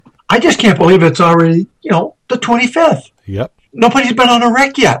I just can't believe it's already, the 25th. Yep. Nobody's been on a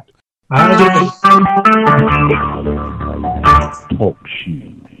wreck yet. Talk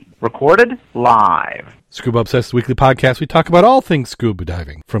shoes. Recorded live. Scuba Obsessed Weekly Podcast. We talk about all things scuba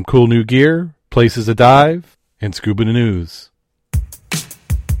diving, from cool new gear, places to dive, and scuba news.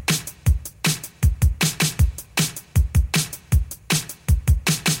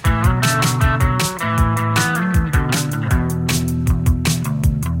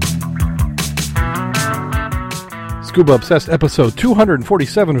 Scuba Obsessed episode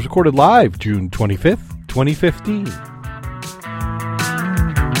 247 was recorded live June 25th, 2015.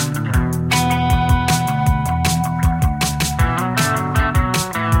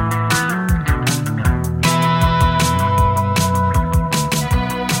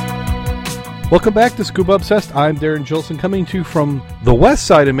 Welcome back to Scuba Obsessed. I'm Darrin Gilson, coming to you from the west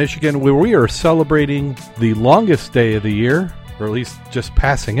side of Michigan, where we are celebrating the longest day of the year, or at least just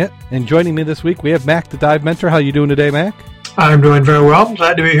passing it. And joining me this week, we have Mack, the dive mentor. How you doing today, Mack? I'm doing very well. I'm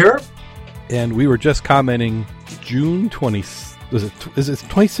glad to be here. And we were just commenting June 20th. Is it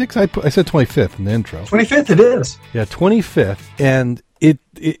 26th? I said 25th in the intro. 25th it is. Yeah, 25th. And it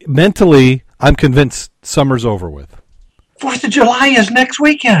mentally, I'm convinced summer's over with. 4th of July is next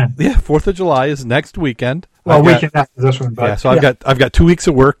weekend. Yeah, 4th of July is next weekend. Well, weekend after this one. But, yeah, so I've got 2 weeks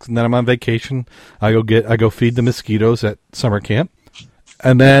of work, and then I'm on vacation. I go feed the mosquitoes at summer camp,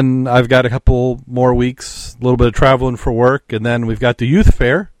 and then I've got a couple more weeks, a little bit of traveling for work, and then we've got the youth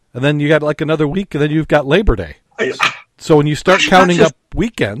fair, and then you got like another week, and then you've got Labor Day. So when you start counting up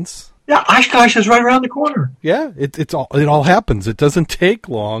weekends, yeah, Oshkosh is right around the corner. Yeah, it all happens. It doesn't take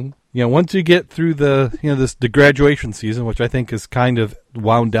long. Once you get through the graduation season, which I think is kind of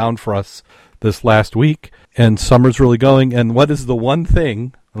wound down for us this last week, and summer's really going. And what is the one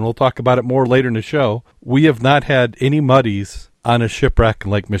thing, and we'll talk about it more later in the show, we have not had any muddies on a shipwreck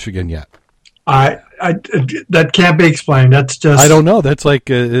in Lake Michigan yet. That can't be explained. That's just, I don't know. That's like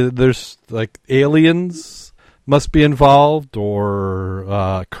there's like aliens must be involved,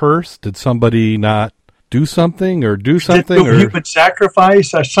 or cursed. Did somebody not do something or human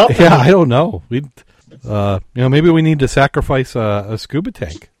sacrifice or something? Yeah, I don't know. We maybe we need to sacrifice a scuba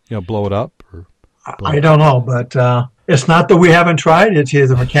tank, blow it up, or I don't know, but it's not that we haven't tried. It's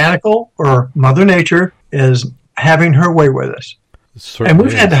either mechanical or Mother Nature is having her way with us. And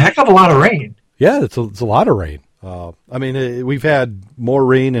we've had a heck of a lot of rain. Yeah, it's a lot of rain. We've had more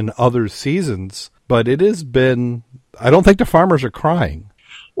rain in other seasons, but it has been, I don't think the farmers are crying.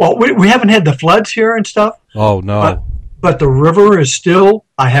 Well, we haven't had the floods here and stuff. Oh, no. But the river is still,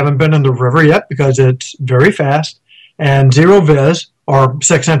 I haven't been in the river yet because it's very fast and zero viz, or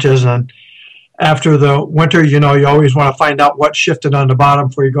 6 inches. And after the winter, you always want to find out what shifted on the bottom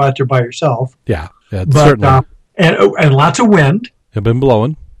before you go out there by yourself. Yeah, certainly. And lots of wind. It's been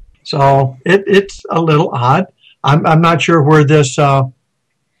blowing. So it's a little odd. I'm not sure where this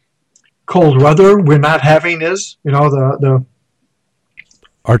cold weather we're not having is, the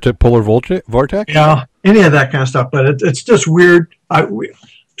Arctic polar vortex? Yeah, any of that kind of stuff. But it's just weird. We're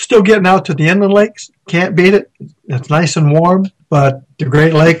still getting out to the inland lakes. Can't beat it. It's nice and warm, but the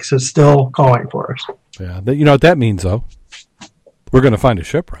Great Lakes is still calling for us. Yeah, you know what that means, though? We're going to find a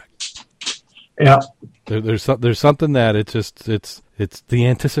shipwreck. Yeah. There's something that it's the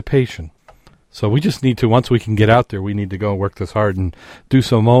anticipation. So we just need to, once we can get out there, we need to go and work this hard and do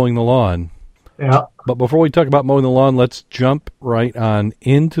some mowing the lawn. Yeah. But before we talk about mowing the lawn, let's jump right on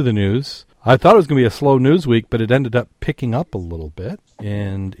into the news. I thought it was going to be a slow news week, but it ended up picking up a little bit.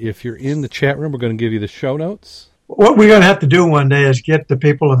 And if you're in the chat room, we're going to give you the show notes. What we're going to have to do one day is get the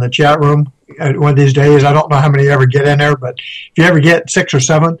people in the chat room one of these days. I don't know how many ever get in there, but if you ever get 6 or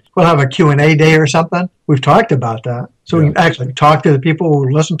 7, we'll have a Q&A day or something. We've talked about that. So we can actually talk to the people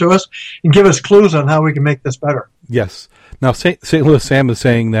who listen to us and give us clues on how we can make this better. Yes. Now, St. Louis Sam is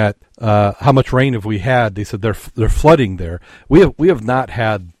saying that how much rain have we had? They said they're flooding there. We have not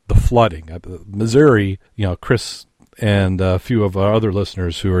had the flooding. Missouri, Chris and a few of our other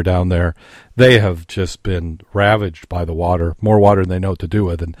listeners who are down there, they have just been ravaged by the water, more water than they know what to do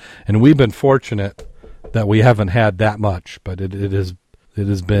with. And we've been fortunate that we haven't had that much, but it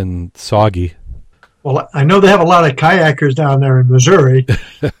has been soggy. Well, I know they have a lot of kayakers down there in Missouri,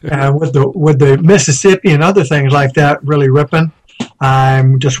 and with the Mississippi and other things like that really ripping,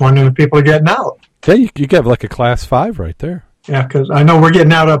 I'm just wondering if people are getting out. Yeah, you get like a Class 5 right there. Yeah, because I know we're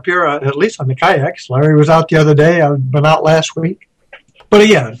getting out up here, at least on the kayaks. Larry was out the other day. I've been out last week. But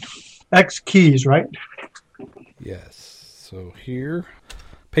again, X keys, right? Yes. So here,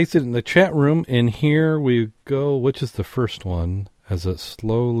 paste it in the chat room, and here we go. Which is the first one as it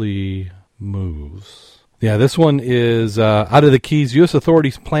slowly moves? Yeah, this one is out of the Keys. U.S.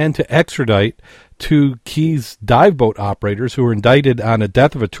 authorities plan to extradite 2 Keys dive boat operators who were indicted on a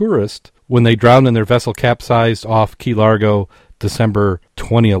death of a tourist when they drowned and their vessel capsized off Key Largo December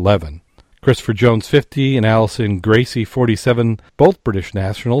 2011. Christopher Jones, 50, and Alison Gracie, 47, both British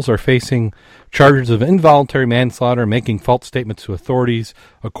nationals, are facing charges of involuntary manslaughter and making false statements to authorities,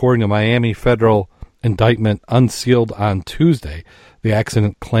 according to Miami federal indictment unsealed on Tuesday. The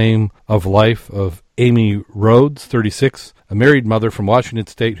accident claim of life of Amy Rhodes, 36, a married mother from Washington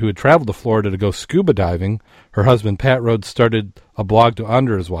State who had traveled to Florida to go scuba diving. Her husband, Pat Rhodes, started a blog to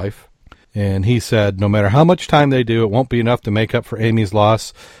honor his wife, and he said, "No matter how much time they do, it won't be enough to make up for Amy's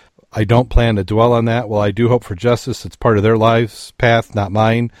loss. I don't plan to dwell on that. While I do hope for justice, it's part of their life's path, not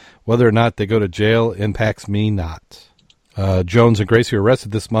mine. Whether or not they go to jail impacts me not." Jones and Gracie were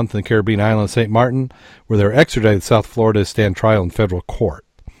arrested this month in the Caribbean island of St. Martin, where they were extradited to South Florida to stand trial in federal court.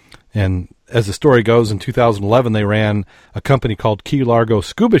 And as the story goes, in 2011, they ran a company called Key Largo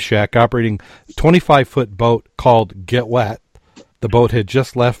Scuba Shack, operating a 25-foot boat called Get Wet. The boat had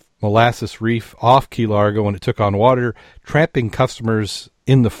just left Molasses Reef off Key Largo when it took on water, trapping customers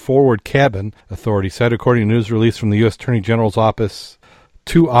in the forward cabin, authorities said. According to a news release from the U.S. Attorney General's office,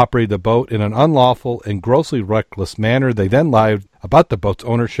 2 operated the boat in an unlawful and grossly reckless manner. They then lied about the boat's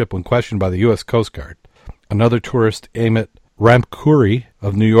ownership when questioned by the U.S. Coast Guard. Another tourist, Amit Ramkuri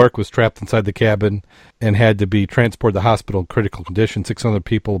of New York, was trapped inside the cabin and had to be transported to the hospital in critical condition. 600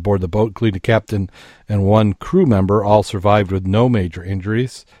 people aboard the boat, including the captain and 1 crew member, all survived with no major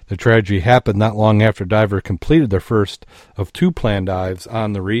injuries. The tragedy happened not long after divers completed their first of 2 planned dives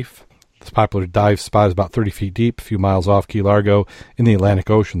on the reef. This popular dive spot is about 30 feet deep, a few miles off Key Largo in the Atlantic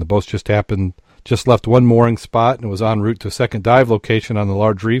Ocean. The boat just left 1 mooring spot and was en route to a second dive location on the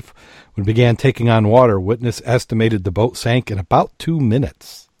large reef when it began taking on water. Witness estimated the boat sank in about 2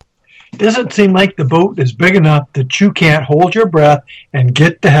 minutes. Doesn't seem like the boat is big enough that you can't hold your breath and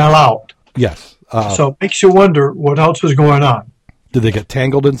get the hell out. Yes. So it makes you wonder what else was going on. Did they get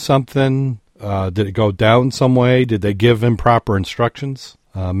tangled in something? Did it go down some way? Did they give improper instructions?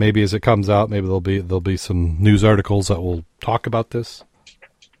 Maybe as it comes out, maybe there'll be some news articles that will talk about this.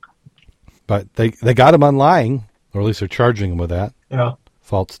 But they got him on lying, or at least they're charging him with that. Yeah.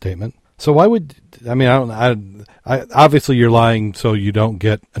 False statement. So why would, I obviously you're lying so you don't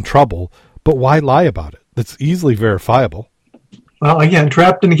get in trouble, but why lie about it? It's easily verifiable. Well, again,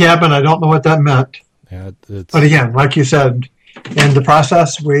 trapped in the cabin, I don't know what that meant. Yeah, but again, like you said, in the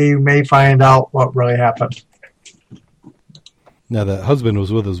process, we may find out what really happened. Now, the husband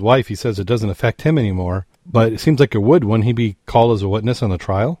was with his wife. He says it doesn't affect him anymore, but it seems like it would. Wouldn't he be called as a witness on the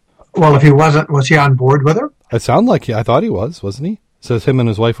trial? Well, if he wasn't, was he on board with her? It sounded like I thought he was, wasn't he? It says him and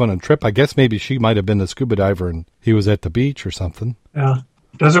his wife went on a trip. I guess maybe she might have been the scuba diver and he was at the beach or something. Yeah,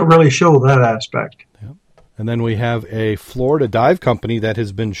 doesn't really show that aspect. Yeah. And then we have a Florida dive company that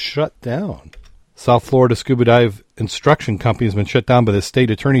has been shut down. South Florida Scuba Dive Instruction Company has been shut down by the State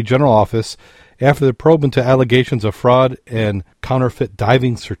Attorney General Office after the probe into allegations of fraud and counterfeit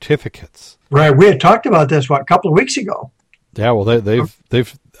diving certificates. Right, we had talked about this, a couple of weeks ago. Yeah, well,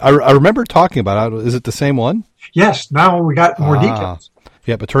 they've. I remember talking about it. Is it the same one? Yes, now we got more details.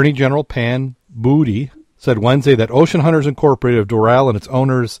 Yep, Attorney General Pan Moody said Wednesday that Ocean Hunters Incorporated of Doral and its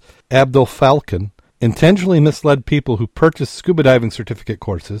owners, Abdul Falcon, intentionally misled people who purchased scuba diving certificate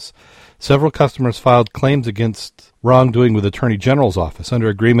courses. Several customers filed claims against wrongdoing with the Attorney General's office. Under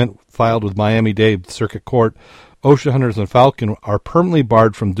agreement filed with Miami-Dade Circuit Court, Ocean Hunters and Falcon are permanently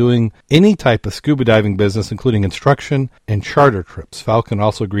barred from doing any type of scuba diving business, including instruction and charter trips. Falcon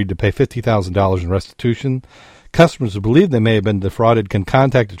also agreed to pay $50,000 in restitution. Customers who believe they may have been defrauded can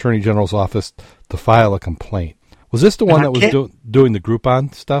contact the Attorney General's office to file a complaint. Was this the one that was doing the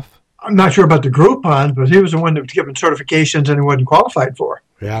Groupon stuff? I'm not sure about the Groupon, but he was the one that was given certifications and he wasn't qualified for.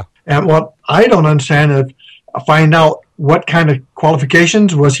 Yeah. And what I don't understand is find out what kind of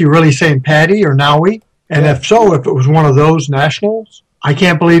qualifications. Was he really saying Patty or Nowie? And if so, if it was one of those nationals, I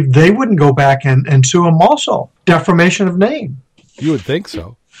can't believe they wouldn't go back and sue him also. Defamation of name. You would think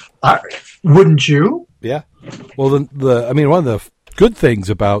so. Wouldn't you? Yeah. Well, one of the good things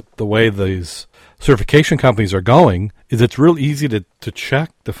about the way these certification companies are going is it's real easy to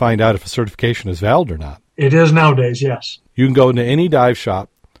check to find out if a certification is valid or not. It is nowadays, yes. You can go into any dive shop.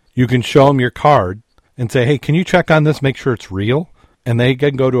 You can show them your card and say, hey, can you check on this, make sure it's real? And they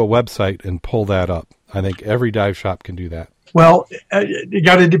can go to a website and pull that up. I think every dive shop can do that. Well, you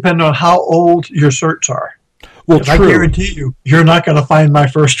got to depend on how old your certs are. Well, true. I guarantee you're not going to find my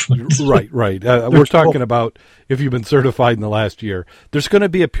first one. Right. We're talking about if you've been certified in the last year. There's going to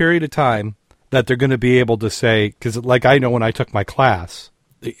be a period of time that they're going to be able to say, because like I know when I took my class,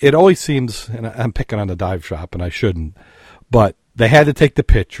 it always seems, and I'm picking on the dive shop, and I shouldn't, but they had to take the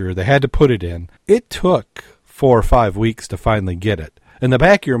picture, they had to put it in. It took 4 or 5 weeks to finally get it. In the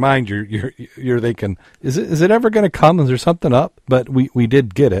back of your mind, you're thinking, is it ever going to come? Is there something up? But we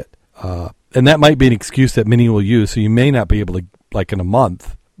did get it, and that might be an excuse that many will use. So you may not be able to, like in a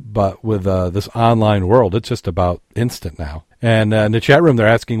month, but with this online world, it's just about instant now. And in the chat room, they're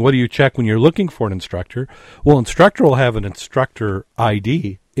asking, what do you check when you're looking for an instructor? Well, instructor will have an instructor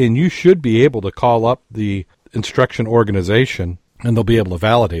ID, and you should be able to call up the instruction organization, and they'll be able to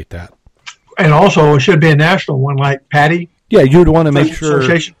validate that. And also, it should be a national one like PADI. Yeah, you'd want to make sure.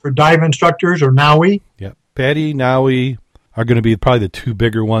 Association for Dive Instructors, or NAUI. Yeah, PADI, NAUI are going to be probably the two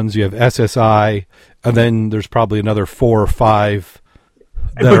bigger ones. You have SSI, and then there's probably another 4 or 5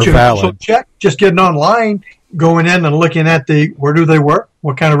 that but are valid. Also check, just getting online, going in and looking at where do they work,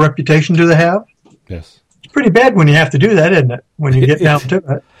 what kind of reputation do they have. Yes. It's pretty bad when you have to do that, isn't it, when you get down to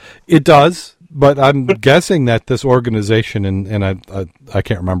it? It does, but I'm guessing that this organization, and I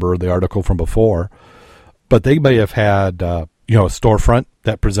can't remember the article from before, but they may have had a storefront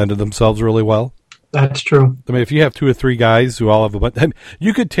that presented themselves really well. That's true. I mean, if you have 2 or 3 guys who all have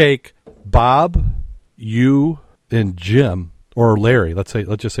you could take Bob, you, and Jim, or Larry. Let's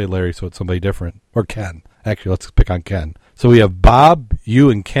just say Larry, so it's somebody different, or Ken. Actually, let's pick on Ken. So we have Bob, you,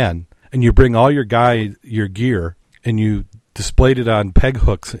 and Ken, and you bring all your gear, and you displayed it on peg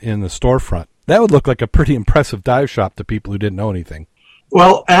hooks in the storefront. That would look like a pretty impressive dive shop to people who didn't know anything.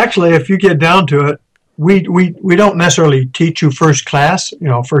 Well, actually, if you get down to it, we don't necessarily teach you first class,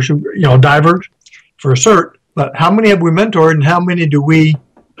 divers for a cert, but how many have we mentored and how many do we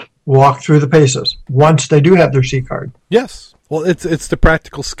walk through the paces once they do have their C card? Yes. Well, it's the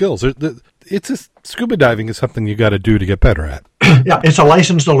practical skills. Scuba diving is something you got to do to get better at. Yeah, it's a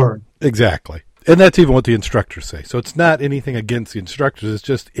license to learn. Exactly. And that's even what the instructors say. So it's not anything against the instructors. It's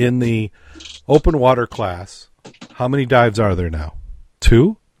just in the open water class, how many dives are there now?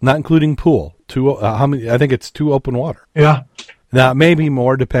 2? Not including pool. 2. How many? I think it's 2 open water. Yeah. Now, maybe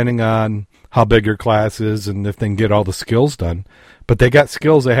more depending on how big your class is and if they can get all the skills done. But they got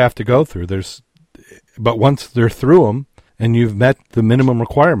skills they have to go through. But once they're through them and you've met the minimum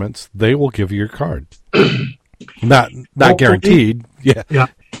requirements, they will give you your card. Not guaranteed. Yeah. Yeah.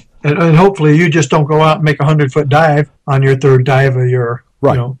 And hopefully you just don't go out and make a 100-foot dive on your 3rd dive of your,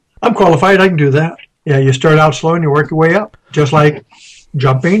 right. I'm qualified, I can do that. Yeah, you start out slow and you work your way up, just like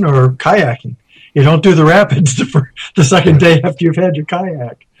jumping or kayaking. You don't do the rapids the second day after you've had your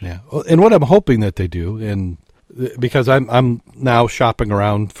kayak. Yeah, and what I'm hoping that they do, and because I'm now shopping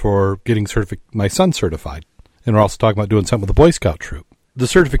around for getting my son certified, and we're also talking about doing something with the Boy Scout troop. The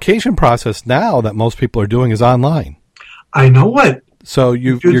certification process now that most people are doing is online. I know it. So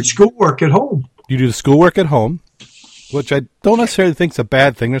you do the schoolwork at home. You do the schoolwork at home, which I don't necessarily think is a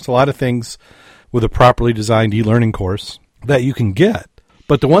bad thing. There's a lot of things with a properly designed e-learning course that you can get.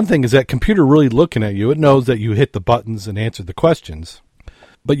 But the one thing is that computer really looking at you, it knows that you hit the buttons and answered the questions.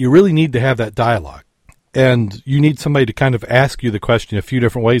 But you really need to have that dialogue. And you need somebody to kind of ask you the question a few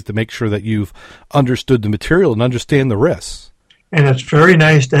different ways to make sure that you've understood the material and understand the risks. And it's very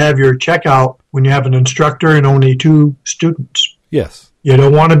nice to have your checkout when you have an instructor and only 2 students. Yes. You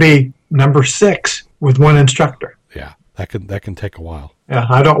don't want to be number 6 with 1 instructor. Yeah, that can take a while. Yeah,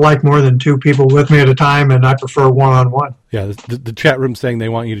 I don't like more than 2 people with me at a time, and I prefer one-on-one. Yeah, the chat room saying they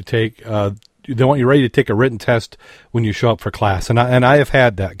want you to take, they want you ready to take a written test when you show up for class, and I have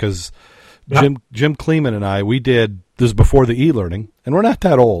had that because Jim Kleeman and I, we did this before the e-learning, and we're not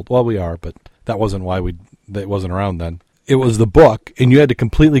that old. Well, we are, but that wasn't why that wasn't around then. It was the book, and you had to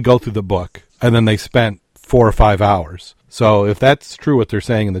completely go through the book, and then they spent 4 or 5 hours. So if that's true what they're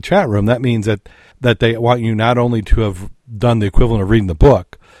saying in the chat room, that means that they want you not only to have done the equivalent of reading the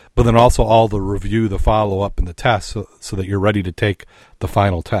book, but then also all the review, the follow-up, and the test so that you're ready to take the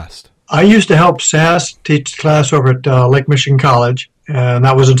final test. I used to help SAS teach the class over at Lake Michigan College, and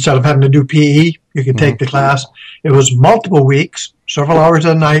that was instead of having to do PE, you could take the class. It was multiple weeks, several hours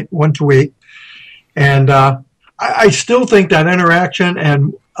a night, once a week. And I still think that interaction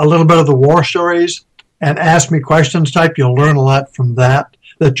and a little bit of the war stories and ask me questions type, you'll learn a lot from that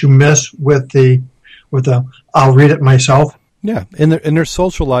you miss with the I'll read it myself. Yeah, and they're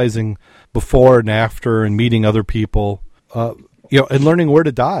socializing before and after and meeting other people, and learning where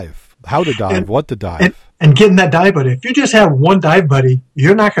to dive, how to dive, what to dive. And getting that dive buddy. If you just have one dive buddy,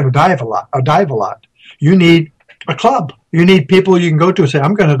 you're not going to dive a lot. You need a club. You need people you can go to and say,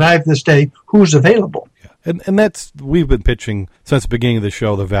 I'm going to dive this day. Who's available? Yeah. And that's, we've been pitching since the beginning of the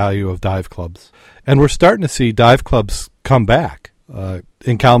show, the value of dive clubs. And we're starting to see dive clubs come back.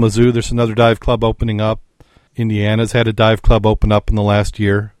 In Kalamazoo, there's another dive club opening up. Indiana's had a dive club open up in the last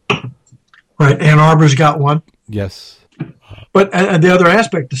year. Right. Ann Arbor's got one. Yes. But the other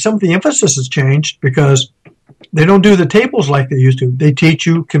aspect, some of the emphasis has changed because they don't do the tables like they used to. They teach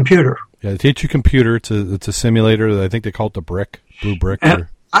you computer. Yeah, they teach you computer. It's a simulator. I think they call it the Blue Brick. And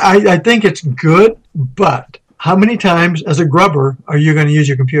I think it's good, but how many times as a grubber are you going to use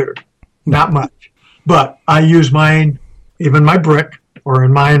your computer? Not much. But I use mine, even my brick, or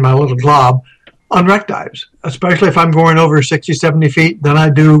in mine, my little glob, on wreck dives, especially if I'm going over 60, 70 feet. Then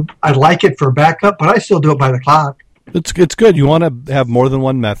I like it for backup, but I still do it by the clock. It's good. You want to have more than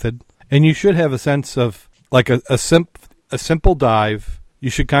one method, and you should have a sense of, like a simple dive. You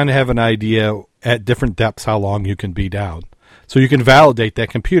should kind of have an idea at different depths how long you can be down, so you can validate that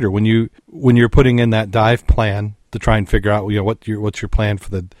computer when you're putting in that dive plan to try and figure out what's your plan for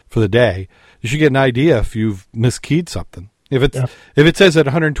the day. You should get an idea if you've miskeyed something. If it says at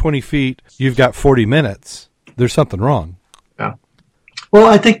 120 feet you've got 40 minutes, there's something wrong. Yeah. Well,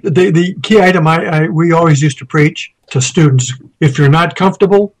 I think the key item we always used to preach to students: if you're not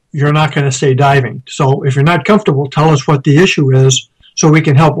comfortable, you're not going to stay diving. So if you're not comfortable, tell us what the issue is so we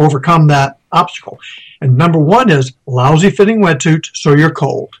can help overcome that obstacle. And number one is lousy fitting wetsuits, so you're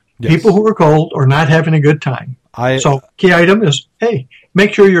cold. Yes. People who are cold are not having a good time. So key item is, hey,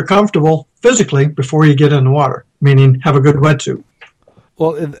 make sure you're comfortable physically before you get in the water, meaning have a good wetsuit.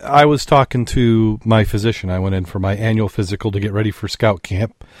 Well, I was talking to my physician. I went in for my annual physical to get ready for scout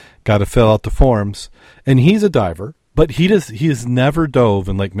camp. Got to fill out the forms. And he's a diver, but he has never dove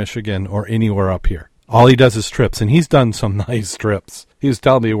in Lake Michigan or anywhere up here. All he does is trips, and he's done some nice trips. He was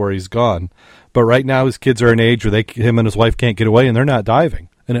telling me where he's gone. But right now his kids are an age where him and his wife can't get away, and they're not diving.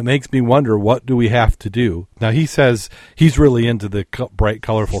 And it makes me wonder, what do we have to do? Now, he says he's really into the bright,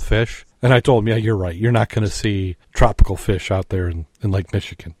 colorful fish. And I told him, yeah, you're right. You're not going to see tropical fish out there in Lake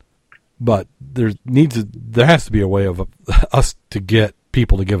Michigan. But there has to be a way of us to get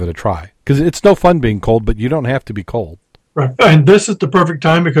people to give it a try. Because it's no fun being cold, but you don't have to be cold. Right. And this is the perfect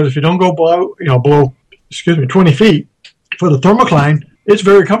time, because if you don't go below 20 feet for the thermocline, it's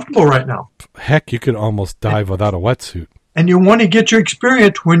very comfortable right now. Heck, you could almost dive without a wetsuit. And you want to get your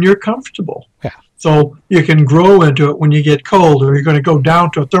experience when you're comfortable. Yeah. So you can grow into it when you get cold, or you're going to go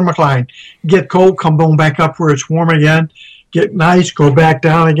down to a thermocline, get cold, come on back up where it's warm again, get nice, go back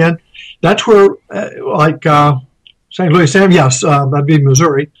down again. That's where, St. Louis, Sam, yes, that'd be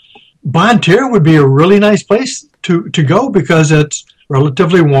Missouri. Bonne Terre would be a really nice place to go, because it's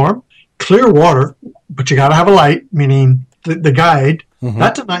relatively warm, clear water, but you got to have a light, meaning the guide. Mm-hmm.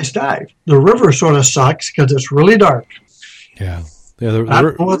 That's a nice dive. The river sort of sucks because it's really dark. Yeah. I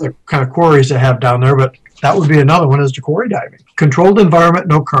don't know the kind of quarries they have down there, but that would be another one, is the quarry diving. Controlled environment,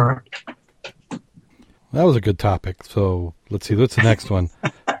 no current. That was a good topic. So let's see. What's the next one?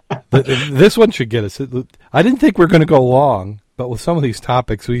 This one should get us. I didn't think we were going to go long, but with some of these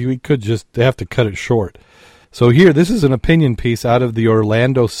topics, we could just have to cut it short. So here, this is an opinion piece out of the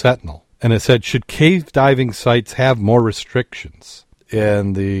Orlando Sentinel. And it said, should cave diving sites have more restrictions?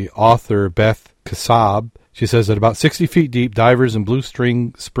 And the author, Beth Kassab, she says that about 60 feet deep, divers in Blue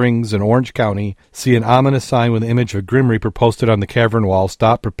Springs in Orange County see an ominous sign with an image of a Grim Reaper posted on the cavern wall.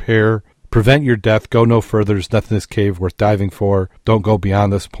 Stop, prepare, prevent your death, go no further. There's nothing in this cave worth diving for. Don't go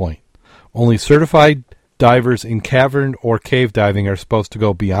beyond this point. Only certified divers in cavern or cave diving are supposed to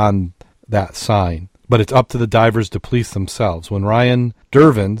go beyond that sign. But it's up to the divers to police themselves. When Ryan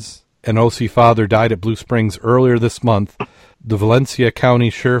Dervins, an OC father, died at Blue Springs earlier this month, the Valencia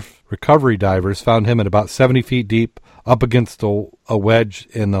County Sheriff recovery divers found him at about 70 feet deep up against a wedge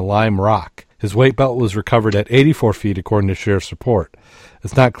in the lime rock. His weight belt was recovered at 84 feet, according to Sheriff's report.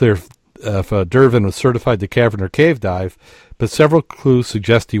 It's not clear if Dervin was certified to cavern or cave dive, but several clues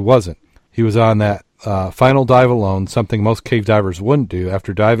suggest he wasn't. He was on that final dive alone, something most cave divers wouldn't do.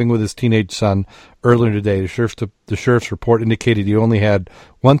 After diving with his teenage son earlier today, the sheriff's report indicated he only had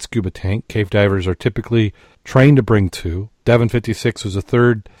one scuba tank. Cave divers are typically trained to bring two. Devin, 56, was the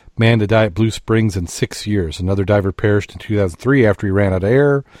third man to die at Blue Springs in 6 years. Another diver perished in 2003 after he ran out of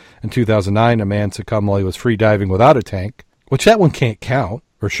air. In 2009, a man succumbed while he was free diving without a tank, which that one can't count,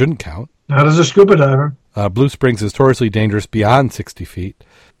 or shouldn't count. Not as a scuba diver. Blue Springs is notoriously dangerous beyond 60 feet.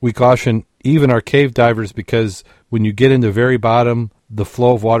 We caution even our cave divers because when you get into the very bottom, the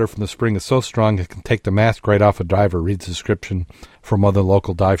flow of water from the spring is so strong it can take the mask right off a diver. Read the description from other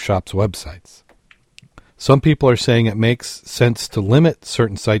local dive shops' websites. Some people are saying it makes sense to limit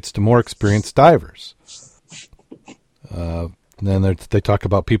certain sites to more experienced divers. Then they talk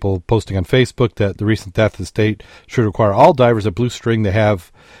about people posting on Facebook that the recent death of the state should require all divers at Blue String to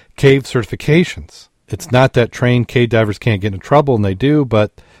have cave certifications. It's not that trained cave divers can't get in trouble, and they do,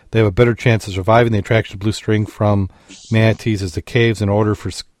 but They have a better chance of surviving the attraction of blue string from manatees as the caves. In order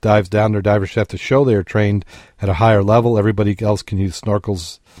for dives down there, divers have to show they are trained at a higher level. Everybody else can use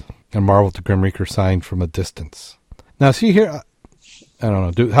snorkels and marvel at the Grim Reaper sign from a distance. Now, see here, I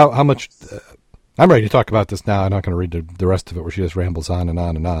don't know, how much... I'm ready to talk about this now. I'm not going to read the rest of it where she just rambles on and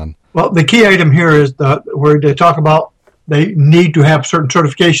on and on. Well, the key item here is where they talk about they need to have certain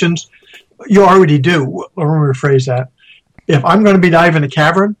certifications. You already do. Let me rephrase that. If I'm going to be diving a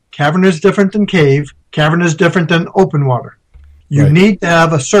cavern is different than cave. Cavern is different than open water. You Right. need to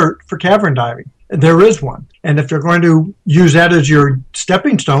have a cert for cavern diving. There is one. And if you're going to use that as your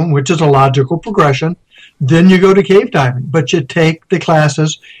stepping stone, which is a logical progression, then you go to cave diving. But you take the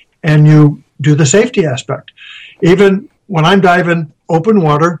classes and you do the safety aspect. Even when I'm diving open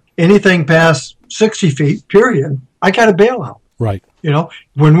water, anything past 60 feet, period, I got to bail out. Right. You know,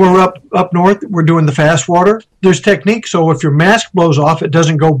 when we're up north, we're doing the fast water. There's technique. So if your mask blows off, it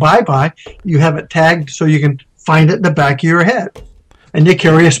doesn't go bye-bye. You have it tagged so you can find it in the back of your head. And you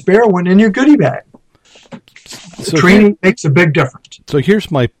carry a spare one in your goodie bag. So Training makes a big difference. So here's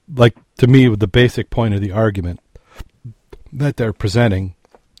my, to me, the basic point of the argument that they're presenting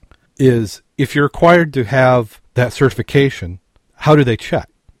is if you're required to have that certification, how do they check?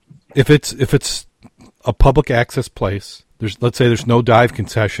 If it's a public access place, let's say there's no dive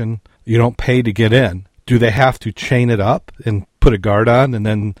concession, you don't pay to get in, do they have to chain it up and put a guard on and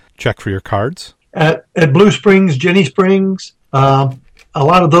then check for your cards? At Blue Springs, Jenny Springs, a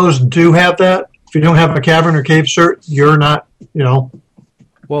lot of those do have that. If you don't have a cavern or cave cert, you're not, you're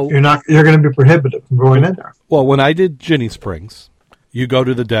going to be prohibited from going in there. Well, when I did Ginny Springs, you go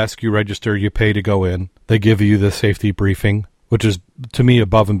to the desk, you register, you pay to go in. They give you the safety briefing, which is, to me,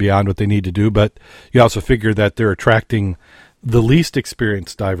 above and beyond what they need to do. But you also figure that they're attracting the least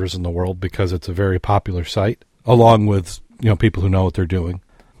experienced divers in the world because it's a very popular site, along with people who know what they're doing.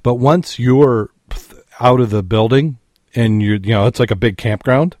 But once you're out of the building and it's like a big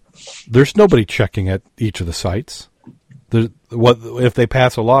campground, there's nobody checking at each of the sites. What if they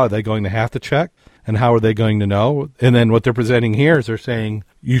pass a law? Are they going to have to check? And how are they going to know? And then what they're presenting here is they're saying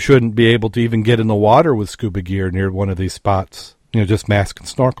you shouldn't be able to even get in the water with scuba gear near one of these spots, just mask and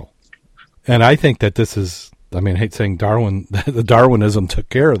snorkel. And I think that this is, I hate saying the Darwinism took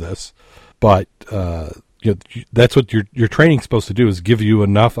care of this, but that's what your training's supposed to do, is give you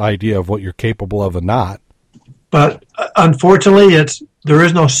enough idea of what you're capable of and not. But unfortunately, there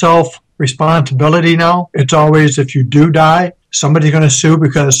is no self-responsibility now. It's always, if you do die, somebody's going to sue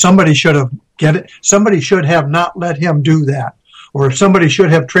because somebody should have somebody should have not let him do that, or somebody should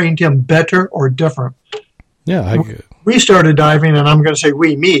have trained him better or different. Yeah, we started diving, and I'm going to say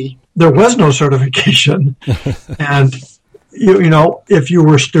me. There was no certification, and if you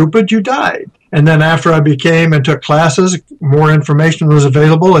were stupid, you died. And then after I became and took classes, more information was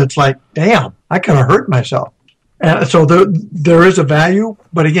available. It's like, damn, I could have hurt myself. And so there is a value,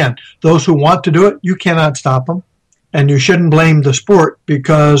 but again, those who want to do it, you cannot stop them. And you shouldn't blame the sport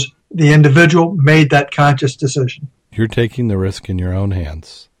because the individual made that conscious decision. You're taking the risk in your own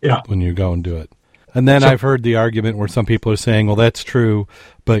hands when you go and do it. And then I've heard the argument where some people are saying, well, that's true,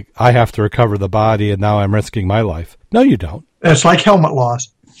 but I have to recover the body, and now I'm risking my life. No, you don't. It's like helmet loss.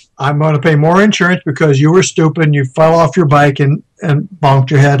 I'm going to pay more insurance because you were stupid and you fell off your bike and bonked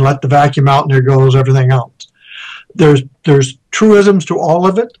your head, let the vacuum out, and there goes everything else. There's truisms to all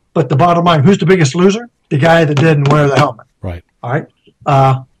of it, but the bottom line, who's the biggest loser? The guy that didn't wear the helmet. Right. All right.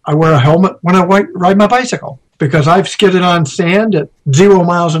 I wear a helmet when I ride my bicycle because I've skidded on sand at 0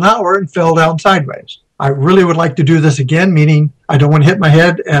 miles an hour and fell down sideways. I really would like to do this again, meaning I don't want to hit my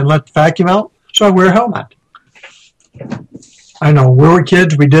head and let the vacuum out, so I wear a helmet. I know, we were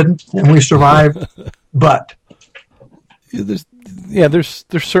kids, we didn't, and we survived, but... There's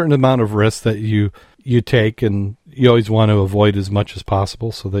certain amount of risk that you take, and you always want to avoid as much as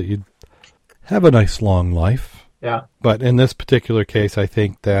possible so that you have a nice long life. Yeah. But in this particular case, I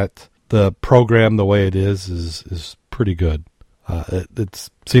think that the program, the way it is pretty good. It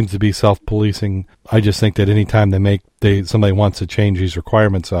seems to be self-policing. I just think that anytime somebody wants to change these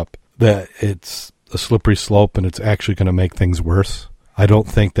requirements up, that it's a slippery slope and it's actually going to make things worse. I don't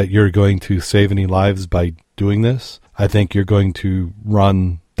think that you're going to save any lives by doing this. I think you're going to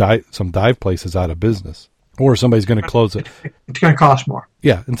run some dive places out of business, or somebody's going to close it. It's going to cost more.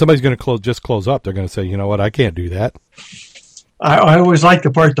 Yeah, and somebody's going to close up. They're going to say, you know what, I can't do that. I always like the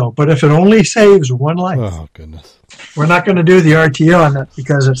part, though, but if it only saves one life. Oh, goodness. We're not going to do the RTO on it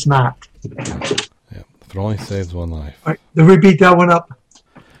because it's not. Yeah, if it only saves one life. All right, did we beat that one up?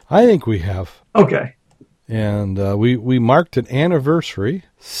 I think we have. Okay. And we marked an anniversary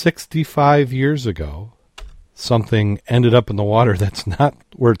 65 years ago. something ended up in the water that's not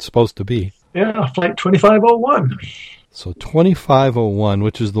where it's supposed to be. Yeah, Flight 2501. So 2501,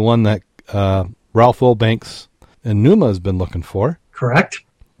 which is the one that Ralph Wilbanks and Numa has been looking for. Correct.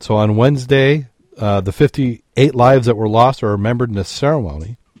 So on Wednesday, the 58 lives that were lost are remembered in a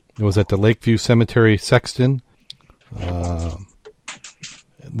ceremony. It was at the Lakeview Cemetery, Sexton.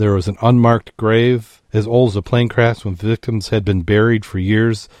 There was an unmarked grave as old as a plane crash when victims had been buried for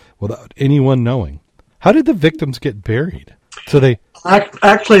years without anyone knowing. How did the victims get buried? So they...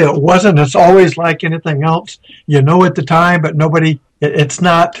 Actually, it wasn't. It's always like anything else. You know at the time, but it's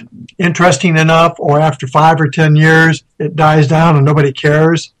not interesting enough, or after 5 or 10 years, it dies down and nobody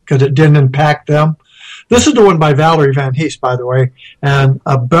cares because it didn't impact them. This is the one by Valerie Van Hees, by the way, and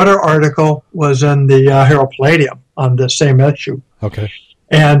a better article was in the Herald Palladium on the same issue. Okay.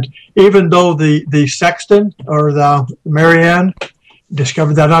 And even though the sexton or the Marianne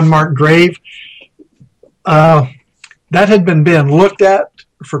discovered that unmarked grave, that had been being looked at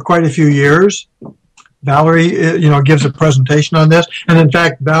for quite a few years. Valerie, gives a presentation on this. And in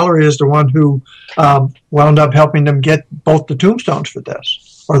fact, Valerie is the one who wound up helping them get both the tombstones for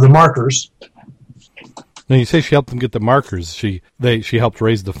this, or the markers. Now, you say she helped them get the markers. She helped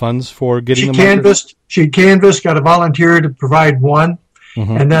raise the funds for getting the markers? She canvassed, got a volunteer to provide one.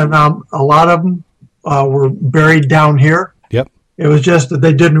 Mm-hmm. And then a lot of them were buried down here. Yep. It was just that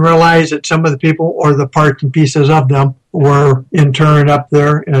they didn't realize that some of the people, or the parts and pieces of them, were interned up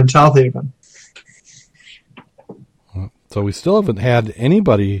there in South Haven. So we still haven't had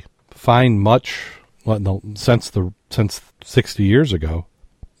anybody find much since 60 years ago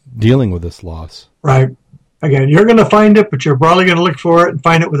dealing with this loss. Right. Again, you're going to find it, but you're probably going to look for it and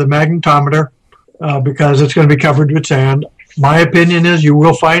find it with a magnetometer because it's going to be covered with sand. My opinion is you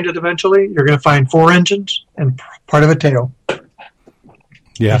will find it eventually. You're going to find 4 engines and part of a tail.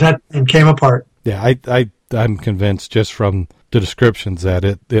 Yeah. That thing came apart. Yeah, I'm convinced just from the descriptions that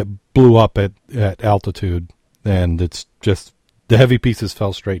it blew up at altitude, and it's just the heavy pieces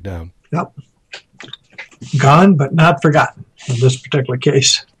fell straight down. Yep. Gone, but not forgotten in this particular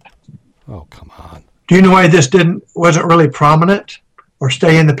case. Oh, come on. Do you know why this wasn't really prominent or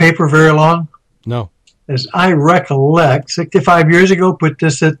stay in the paper very long? No. As I recollect, 65 years ago, put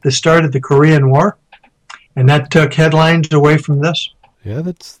this at the start of the Korean War, and that took headlines away from this. Yeah,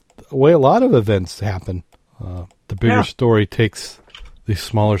 that's the way a lot of events happen. The bigger story takes the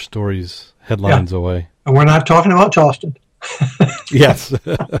smaller stories' headlines away. And we're not talking about Charleston. Yes.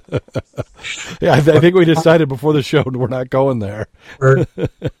 Yeah, I think we decided before the show we're not going there.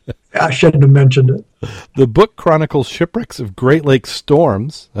 I shouldn't have mentioned it. The book chronicles shipwrecks of Great Lakes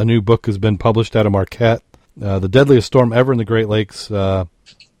storms. A new book has been published out of Marquette. The deadliest storm ever in the Great Lakes,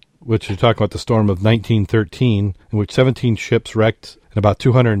 which you're talking about the storm of 1913, in which 17 ships wrecked and about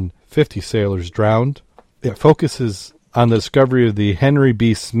 250 sailors drowned. It focuses on the discovery of the Henry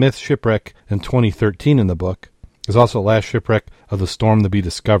B. Smith shipwreck in 2013 in the book. There's also the last shipwreck of the storm to be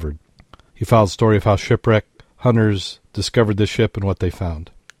discovered. He follows the story of how shipwreck hunters discovered this ship and what they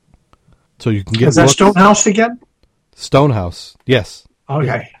found. So you can get. Is that Stonehouse again? Stonehouse, yes.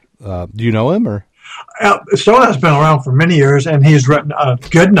 Okay. Do you know him or? Stonehouse has been around for many years, and he's written a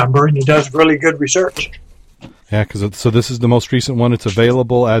good number, and he does really good research. Yeah, so this is the most recent one. It's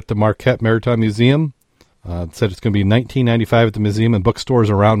available at the Marquette Maritime Museum. It said it's going to be $19.95 at the museum and bookstores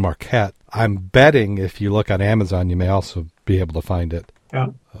around Marquette. I'm betting if you look on Amazon, you may also be able to find it. Yeah.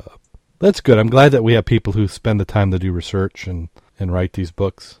 That's good. I'm glad that we have people who spend the time to do research and write these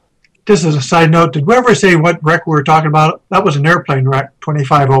books. Just as a side note, did we ever say what wreck we were talking about? That was an airplane wreck,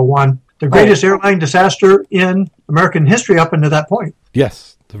 2501. The greatest airline disaster in American history up until that point.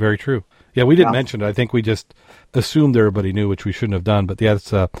 Yes, it's very true. Yeah, we didn't mention it. I think we just assumed everybody knew, which we shouldn't have done. But yeah,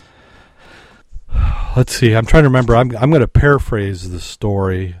 it's let's see. I'm trying to remember. I'm going to paraphrase the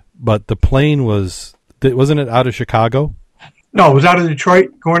story, but the plane wasn't it out of Chicago? No, it was out of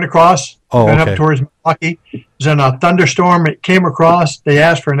Detroit going across. Went up towards Milwaukee. It was in a thunderstorm. It came across. They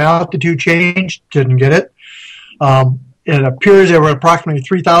asked for an altitude change. Didn't get it. It appears they were approximately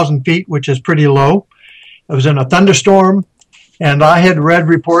 3,000 feet, which is pretty low. It was in a thunderstorm, and I had read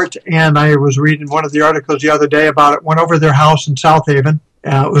reports, and I was reading one of the articles the other day about it. Went over their house in South Haven.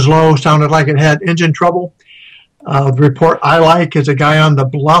 It was low, sounded like it had engine trouble. The report I like is a guy on the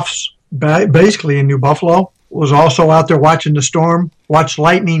bluffs, basically in New Buffalo, was also out there watching the storm, watched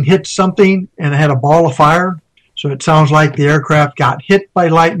lightning hit something, and it had a ball of fire. So it sounds like the aircraft got hit by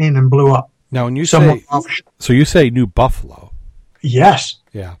lightning and blew up. Now, when you say New Buffalo. Yes.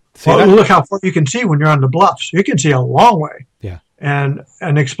 Yeah. Look how far you can see when you're on the bluffs. You can see a long way. Yeah. And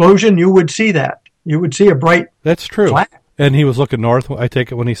an explosion, you would see that. You would see a bright That's true. flag. And he was looking north, I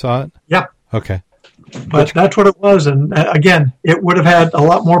take it, when he saw it? Yep. Okay. But that's what it was. And again, it would have had a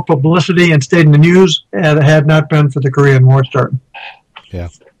lot more publicity and stayed in the news had it had not been for the Korean War starting. Yeah.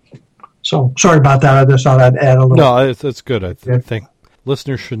 So sorry about that. I just thought I'd add a little. No, it's good. I think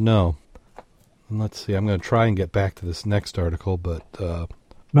listeners should know. And let's see. I'm going to try and get back to this next article, but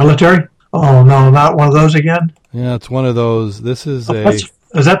military? Oh no, not one of those again. Yeah, it's one of those. This is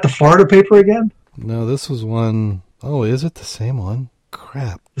is that the Florida paper again? No, this was one. Oh, is it the same one?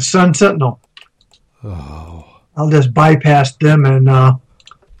 Crap. The Sun Sentinel. Oh. I'll just bypass them and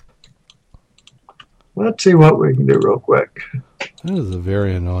let's see what we can do real quick. That is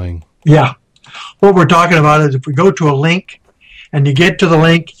very annoying. Yeah. What we're talking about is if we go to a link and you get to the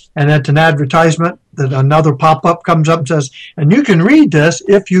link and it's an advertisement, that another pop-up comes up and says, and you can read this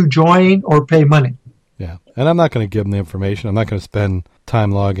if you join or pay money. Yeah. And I'm not going to give them the information. I'm not going to spend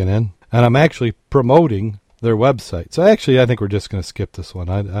time logging in. And I'm actually promoting their website. So actually, I think we're just going to skip this one.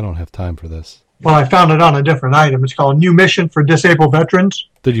 I don't have time for this. Well, I found it on a different item. It's called New Mission for Disabled Veterans.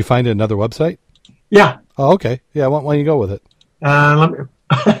 Did you find another website? Yeah. Oh, okay. Yeah, why don't you go with it?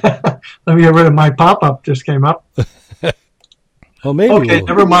 Let me get rid of my pop-up. Just came up. Well, maybe. Okay,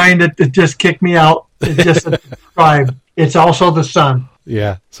 never mind. It just kicked me out. It just subscribed. It's also the Sun.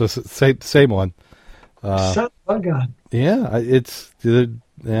 Yeah, so same one. Son of a gun. Yeah,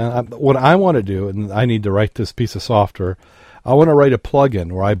 what I want to do, and I need to write this piece of software, I want to write a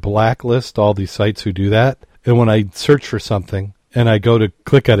plugin where I blacklist all these sites who do that, and when I search for something and I go to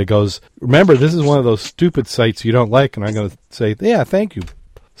click at it, it goes, remember, this is one of those stupid sites you don't like, and I'm going to say, yeah, thank you,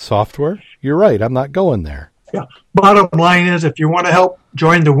 software. You're right, I'm not going there. Yeah. Bottom line is, if you want to help,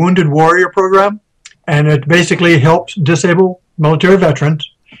 join the Wounded Warrior program, and it basically helps disabled military veterans.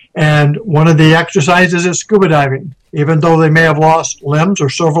 And one of the exercises is scuba diving. Even though they may have lost limbs or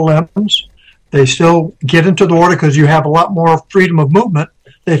several limbs, they still get into the water because you have a lot more freedom of movement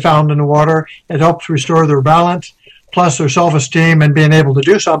they found in the water. It helps restore their balance, plus their self-esteem and being able to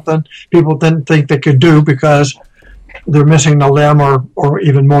do something people didn't think they could do because they're missing a limb or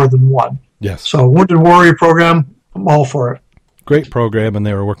even more than one. Yes. So Wounded Warrior program, I'm all for it. Great program, and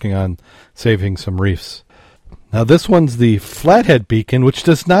they were working on saving some reefs. Now, this one's the Flathead Beacon, which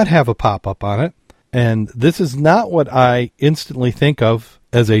does not have a pop-up on it. And this is not what I instantly think of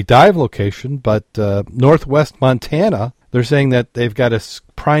as a dive location, but northwest Montana, they're saying that they've got a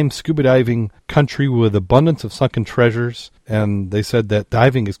prime scuba diving country with abundance of sunken treasures, and they said that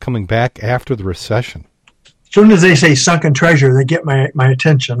diving is coming back after the recession. As soon as they say sunken treasure, they get my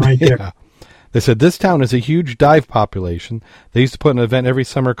attention right there. Yeah. They said this town has a huge dive population. They used to put an event every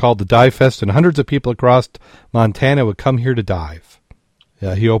summer called the Dive Fest, and hundreds of people across Montana would come here to dive.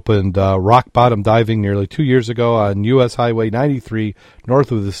 He opened rock bottom diving nearly 2 years ago on U.S. Highway 93,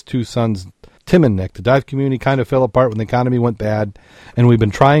 north of his two sons' Timmenneck. The dive community kind of fell apart when the economy went bad, and we've been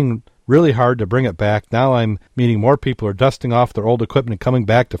trying really hard to bring it back. Now I'm meeting more people who are dusting off their old equipment and coming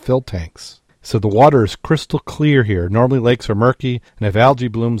back to fill tanks. So the water is crystal clear here. Normally lakes are murky and have algae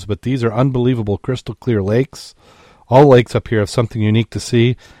blooms, but these are unbelievable crystal clear lakes. All lakes up here have something unique to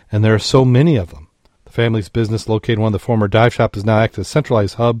see, and there are so many of them. The family's business, located in one of the former dive shops, is now acting as a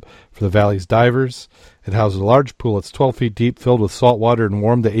centralized hub for the valley's divers. It houses a large pool that's 12 feet deep, filled with salt water and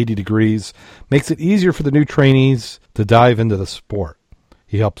warmed to 80 degrees. Makes it easier for the new trainees to dive into the sport.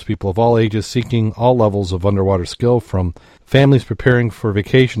 He helps people of all ages seeking all levels of underwater skill, from families preparing for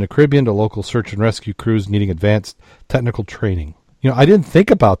vacation to Caribbean to local search and rescue crews needing advanced technical training. I didn't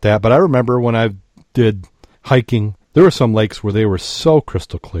think about that, but I remember when I did hiking, there were some lakes where they were so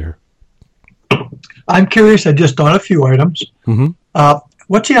crystal clear. I'm curious. I just done a few items. Mm-hmm.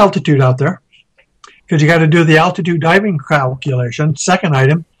 What's the altitude out there? Because you got to do the altitude diving calculation. Second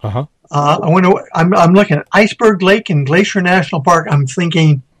item. Uh-huh. I'm looking at Iceberg Lake and Glacier National Park. I'm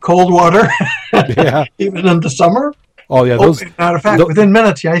thinking cold water, yeah, even in the summer. Oh yeah, those. Matter of fact, within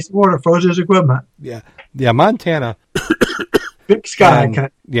minutes, the ice water froze his equipment. Yeah, Montana. Big sky.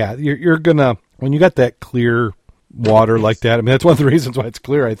 Yeah, you're gonna, when you got that clear water like that. I mean, that's one of the reasons why it's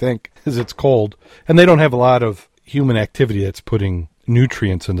clear, I think, is it's cold, and they don't have a lot of human activity that's putting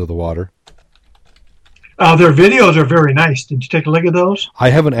nutrients into the water. Their videos are very nice. Did you take a look at those?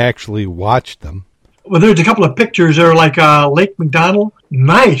 I haven't actually watched them. Well, there's a couple of pictures there, like Lake McDonald.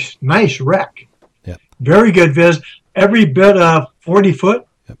 Nice wreck. Yeah. Very good viz. Every bit of 40 foot.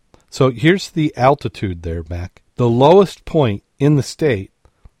 Yep. So here's the altitude there, Mac. The lowest point in the state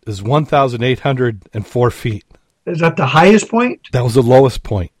is 1,804 feet. Is that the highest point? That was the lowest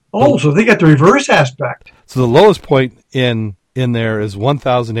point. Oh, so they got the reverse aspect. So the lowest point in there is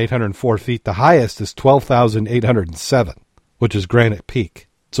 1,804 feet. The highest is 12,807, which is Granite Peak.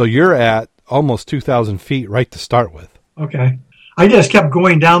 So you're at almost 2,000 feet right to start with. Okay. I just kept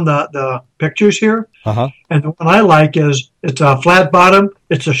going down the pictures here. Uh-huh. And the one I like is it's a flat bottom.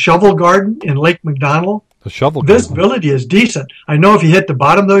 It's a shovel garden in Lake McDonald. The shovel garden. Visibility is decent. I know if you hit the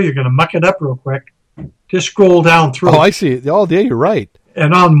bottom, though, you're going to muck it up real quick. Just scroll down through. Oh, I see. Oh, yeah, you're right.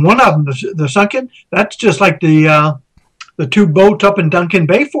 And on one of them, the sunken, that's just like the two boats up in Duncan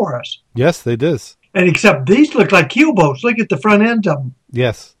Bay for us. Yes, they did. And except these look like keel boats. Look at the front ends of them.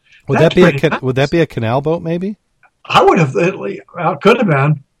 Yes. Would That's that be a canal boat, maybe? I would have. It could have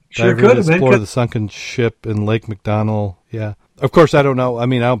been. Sure Divers could have been. explore the sunken ship in Lake McDonald. Yeah. Of course, I don't know. I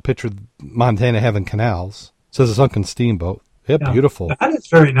mean, I don't picture Montana having canals. It says a sunken steamboat. Yeah, beautiful. That is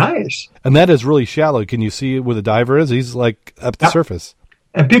very nice. And that is really shallow. Can you see where the diver is? He's like up the surface.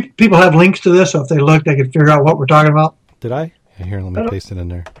 And people have links to this, so if they look, they can figure out what we're talking about. Did I? Yeah, here, let me paste it in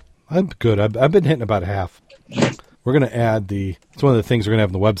there. I'm good. I've been hitting about a half. We're going to add it's one of the things we're going to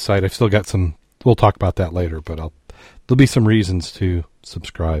have on the website. I've still got some, we'll talk about that later, but there'll be some reasons to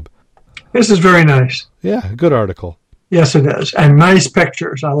subscribe. This is very nice. Yeah, good article. Yes, it is. And nice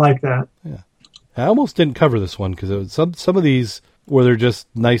pictures. I like that. Yeah. I almost didn't cover this one because some of these where they're just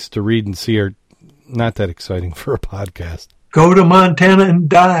nice to read and see are not that exciting for a podcast. Go to Montana and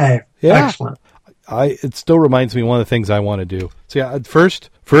dive. Yeah. Excellent. It still reminds me of one of the things I want to do. So yeah, first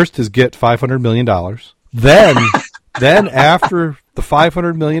is get $500 million. Then after the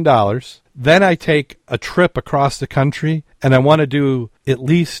 $500 million, then I take a trip across the country and I want to do at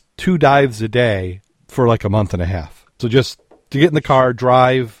least 2 dives a day for like a month and a half. So just to get in the car,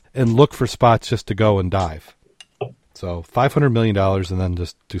 drive, and look for spots just to go and dive. So $500 million and then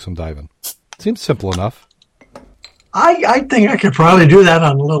just do some diving. Seems simple enough. I think I could probably do that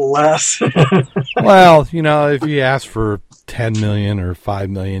on a little less. Well, if you ask for 10 million or 5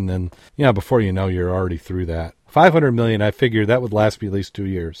 million, then, before you know, you're already through that. 500 million, I figured that would last me at least 2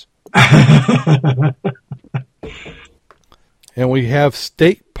 years. And we have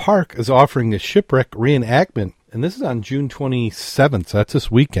State Park is offering a shipwreck reenactment, and this is on June 27th, so that's this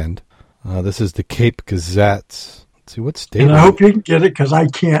weekend. This is the Cape Gazette. Let's see, what state? And I hope you can get it, because I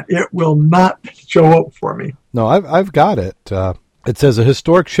can't. It will not show up for me. No, I've got it. It says a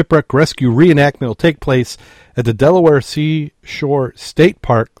historic shipwreck rescue reenactment will take place at the Delaware Seashore State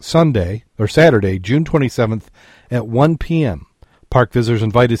Park Saturday, June 27th at 1 p.m. Park visitors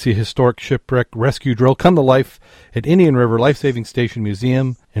invited to see a historic shipwreck rescue drill come to life at Indian River Life-Saving Station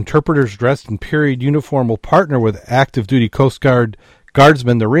Museum. Interpreters dressed in period uniform will partner with active duty Coast Guard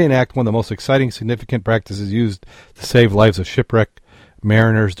guardsmen to reenact one of the most exciting, significant practices used to save lives of shipwrecked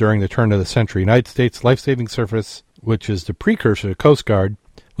mariners during the turn of the century. United States Life-Saving Service, which is the precursor to Coast Guard,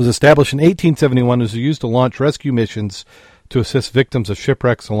 was established in 1871 and was used to launch rescue missions to assist victims of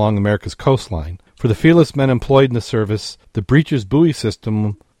shipwrecks along America's coastline. For the fearless men employed in the service, the breeches buoy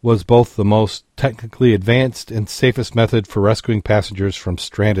system was both the most technically advanced and safest method for rescuing passengers from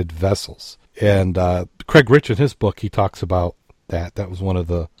stranded vessels. And Craig Rich, in his book, he talks about that. That was one of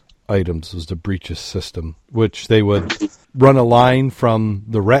the items, was the breeches system, which they would run a line from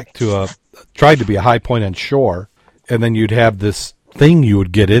the wreck to tried to be a high point on shore, and then you'd have this thing you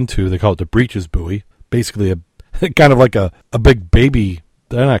would get into. They call it the breeches buoy. Basically, kind of like a big baby.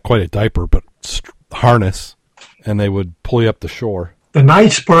 They're not quite a diaper, but harness, and they would pull you up the shore. The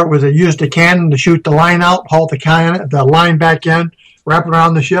nice part was they used a cannon to shoot the line out, haul the line back in, wrap it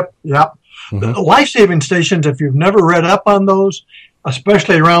around the ship. Yep. Mm-hmm. The life-saving stations, if you've never read up on those,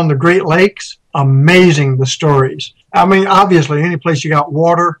 especially around the Great Lakes, amazing the stories. I mean, obviously, any place you got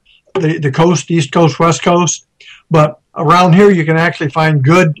water, the coast, East Coast, West Coast, but around here you can actually find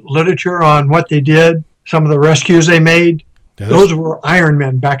good literature on what they did, some of the rescues they made. Yeah, those were Iron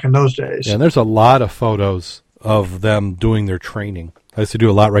Men back in those days. Yeah, and there's a lot of photos of them doing their training. I used to do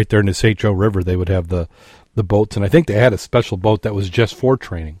a lot right there in the St. Joe River. They would have the boats, and I think they had a special boat that was just for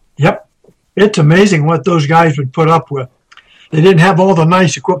training. Yep. It's amazing what those guys would put up with. They didn't have all the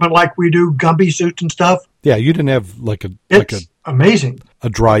nice equipment like we do, Gumby suits and stuff. Yeah, you didn't have amazing. A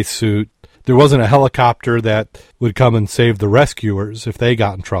dry suit. There wasn't a helicopter that would come and save the rescuers if they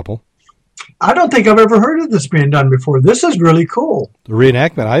got in trouble. I don't think I've ever heard of this being done before. This is really cool. The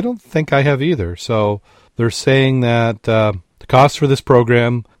reenactment, I don't think I have either. So they're saying that the cost for this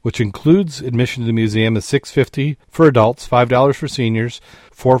program, which includes admission to the museum, is $6.50 for adults, $5 for seniors,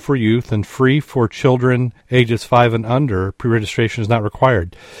 $4 for youth, and free for children ages 5 and under. Pre-registration is not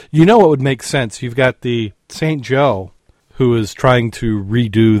required. You know what would make sense? You've got the St. Joe, who is trying to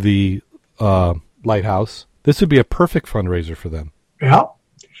redo the lighthouse. This would be a perfect fundraiser for them. Yeah.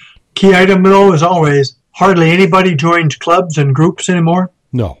 Key item, though, as always, hardly anybody joins clubs and groups anymore.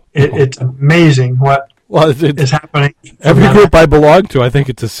 No. It's amazing what is happening. Every group I belong to, I think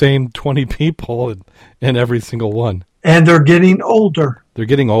it's the same 20 people in every single one. And they're getting older. They're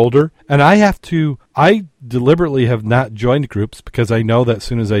getting older, and I deliberately have not joined groups because I know that as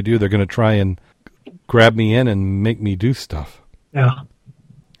soon as I do, they're going to try and grab me in and make me do stuff. Yeah.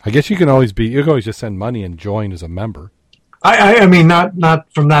 I guess you can always just send money and join as a member. I mean,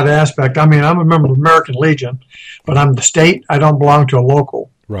 not from that aspect. I mean, I'm a member of the American Legion, but I'm the state. I don't belong to a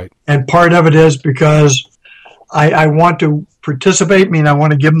local. Right. And part of it is because I want to participate. I mean, I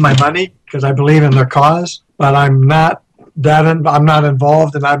want to give them my money because I believe in their cause, but I'm not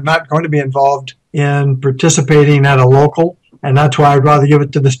involved, and I'm not going to be involved in participating at a local. And that's why I'd rather give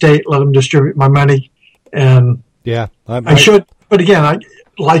it to the state, let them distribute my money. And yeah, I should. But again,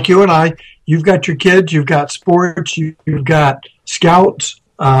 like you and I, you've got your kids, you've got sports, you've got scouts.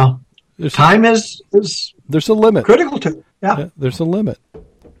 Time is there's a limit. Critical to it. Yeah, there's a limit.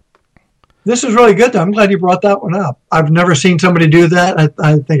 This is really good, though. I'm glad you brought that one up. I've never seen somebody do that.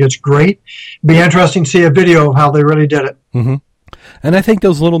 I think it's great. Be interesting to see a video of how they really did it. Mm-hmm. And I think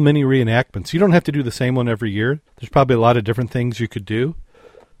those little mini reenactments, you don't have to do the same one every year. There's probably a lot of different things you could do.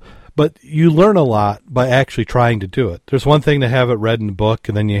 But you learn a lot by actually trying to do it. There's one thing to have it read in the book,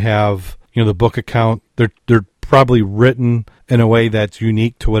 and then you have, the book account. They're probably written in a way that's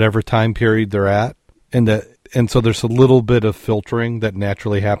unique to whatever time period they're at. And so there's a little bit of filtering that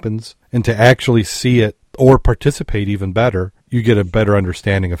naturally happens. And to actually see it or participate even better, you get a better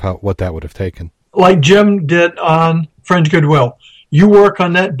understanding of what that would have taken. Like Jim did on Friends Goodwill. You work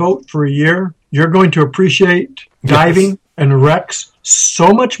on that boat for a year, you're going to appreciate diving and wrecks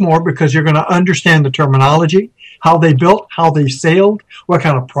so much more because you're going to understand the terminology, how they built, how they sailed, what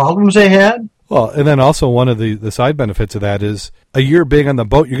kind of problems they had. Well, and then also one of the side benefits of that is a year being on the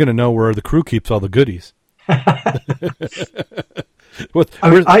boat, you're going to know where the crew keeps all the goodies. I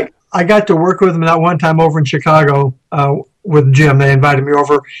got to work with them that one time over in Chicago with Jim. They invited me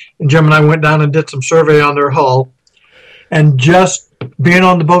over, and Jim and I went down and did some survey on their hull. And just being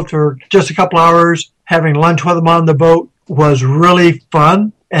on the boat for just a couple hours, having lunch with them on the boat was really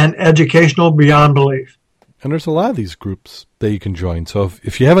fun and educational beyond belief. And there's a lot of these groups that you can join. So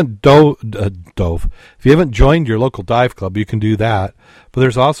if you haven't if you haven't joined your local dive club, you can do that. But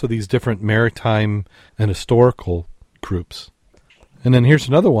there's also these different maritime and historical groups. And then here's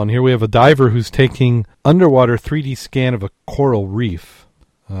another one. Here we have a diver who's taking underwater 3D scan of a coral reef.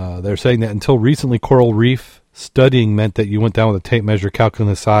 They're saying that until recently, coral reef studying meant that you went down with a tape measure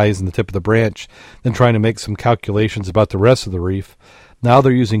calculating the size and the tip of the branch, then trying to make some calculations about the rest of the reef. Now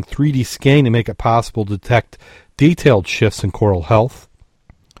they're using 3D scanning to make it possible to detect detailed shifts in coral health.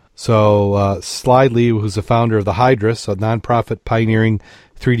 So Slide Lee, who's the founder of the Hydrus, a nonprofit pioneering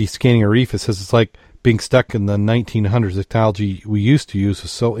 3D scanning a reef, it says it's like being stuck in the 1900s. The technology we used to use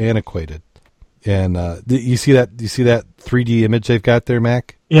was so antiquated. And you see that 3D image they've got there,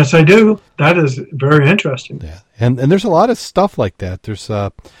 Mac? Yes, I do. That is very interesting. Yeah, and there's a lot of stuff like that. There's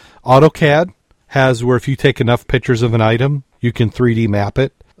AutoCAD has where if you take enough pictures of an item, you can 3D map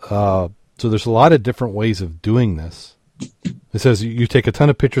it. So there's a lot of different ways of doing this. It says you take a ton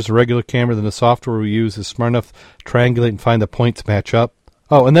of pictures of a regular camera, then the software we use is smart enough to triangulate and find the points match up.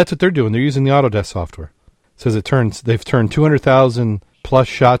 Oh, and that's what they're doing. They're using the Autodesk software. It says they've turned 200,000 plus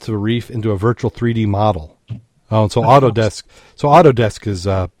shots of a reef into a virtual 3D model. Oh, and so Autodesk is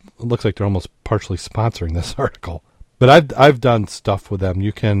it looks like they're almost partially sponsoring this article. But I've done stuff with them.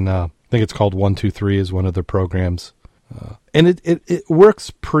 You can I think it's called 123 is one of their programs. And it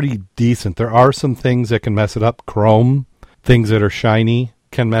works pretty decent. There are some things that can mess it up. Chrome, things that are shiny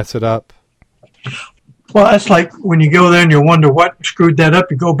can mess it up. Well, that's like when you go there and you wonder what screwed that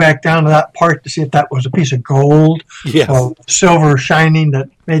up. You go back down to that part to see if that was a piece of gold or silver shining that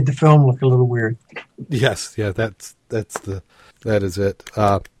made the film look a little weird. Yes, yeah, that is it.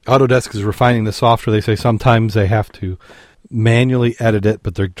 Autodesk is refining the software. They say sometimes they have to manually edit it,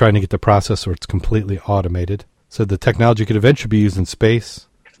 but they're trying to get the process so it's completely automated. So the technology could eventually be used in space.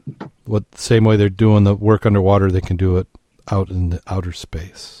 The same way they're doing the work underwater, they can do it out in the outer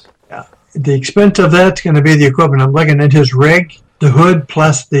space. Yeah. The expense of that's going to be the equipment. I'm looking at his rig, the hood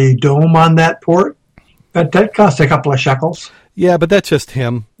plus the dome on that port. That costs a couple of shekels. Yeah, but that's just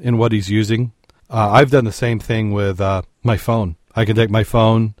him and what he's using. I've done the same thing with my phone. I can take my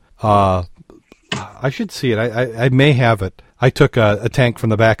phone. I should see it. I may have it. I took a tank from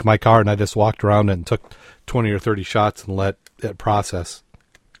the back of my car and I just walked around it and took 20 or 30 shots and let it process.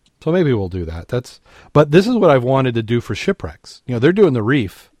 So maybe we'll do that. But this is what I've wanted to do for Shipwrecks. They're doing the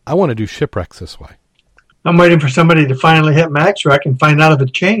reef. I want to do Shipwrecks this way. I'm waiting for somebody to finally hit Mac's wreck and find out if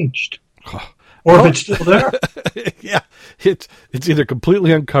it changed. Or if it's still there. Yeah. It's either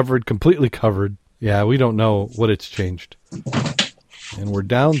completely uncovered, completely covered. Yeah, we don't know what it's changed. And we're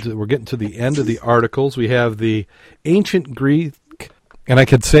getting to the end of the articles. We have the ancient Greek And I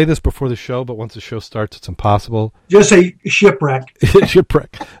could say this before the show, but once the show starts, it's impossible. Just say shipwreck.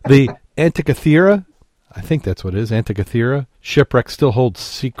 Shipwreck. The Antikythera, I think that's what it is, Antikythera shipwreck still holds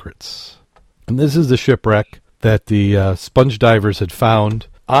secrets. And this is the shipwreck that the sponge divers had found.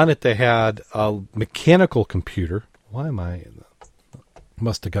 On it, they had a mechanical computer. Why am I?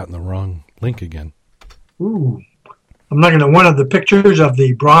 Must have gotten the wrong link again. Ooh. I'm looking at one of the pictures of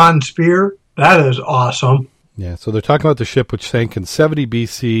the bronze spear. That is awesome. Yeah, so they're talking about the ship which sank in 70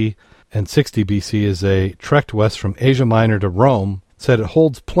 BC and 60 BC as they trekked west from Asia Minor to Rome. Said it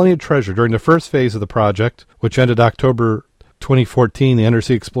holds plenty of treasure. During the first phase of the project, which ended October 2014, the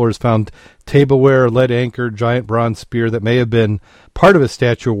undersea explorers found tableware, lead anchor, giant bronze spear that may have been part of a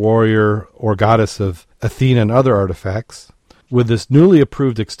statue, warrior, or goddess of Athena and other artifacts. With this newly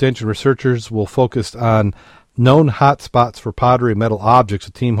approved extension, researchers will focus on known hotspots for pottery and metal objects.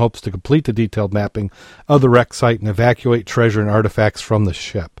 The team hopes to complete the detailed mapping of the wreck site and evacuate treasure and artifacts from the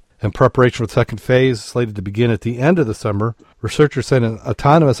ship. In preparation for the second phase, slated to begin at the end of the summer, researchers sent an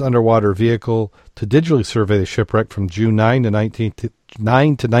autonomous underwater vehicle to digitally survey the shipwreck from June 9 to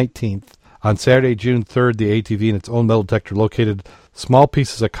 19th. On Saturday, June 3rd, the ATV and its own metal detector located small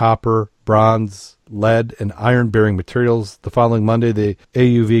pieces of copper, bronze, lead, and iron-bearing materials. The following Monday, the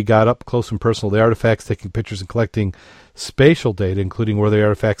AUV got up close and personal to the artifacts, taking pictures and collecting spatial data, including where the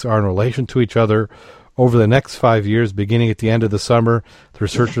artifacts are in relation to each other. Over the next 5 years, beginning at the end of the summer, the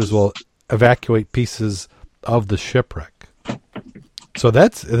researchers will evacuate pieces of the shipwreck. So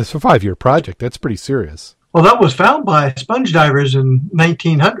it's a 5-year project. That's pretty serious. Well, that was found by sponge divers in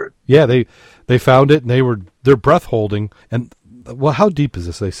 1900. Yeah, they found it, and they're breath holding. And well, how deep is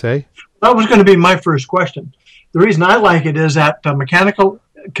this? They say that was going to be my first question. The reason I like it is that mechanical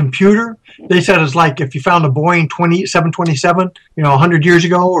computer. They said it's like if you found a Boeing 727, 100 years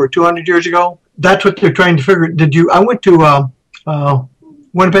ago or 200 years ago. That's what they're trying to figure. I went to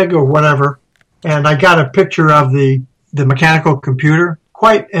Winnipeg or whatever, and I got a picture of the mechanical computer.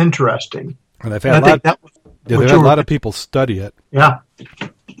 Quite interesting. And they've had a lot of people study it. Yeah.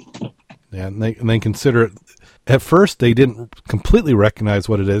 Yeah, and they consider it. At first, they didn't completely recognize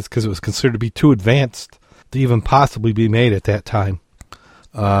what it is because it was considered to be too advanced to even possibly be made at that time.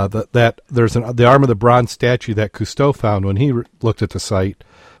 That there's the arm of the bronze statue that Cousteau found when he looked at the site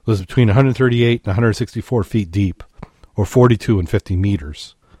was between 138 and 164 feet deep, or 42 and 50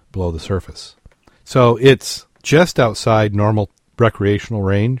 meters below the surface. So it's just outside normal recreational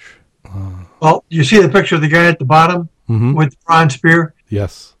range. Well, you see the picture of the guy at the bottom with the bronze spear?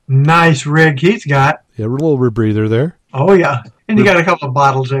 Yes. Nice rig he's got. Yeah, a little rebreather there. Oh, yeah. And you got a couple of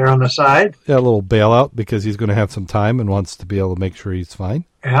bottles there on the side. Yeah, a little bailout because he's going to have some time and wants to be able to make sure he's fine.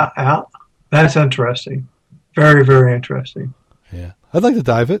 Yeah. That's interesting. Very, very interesting. Yeah. I'd like to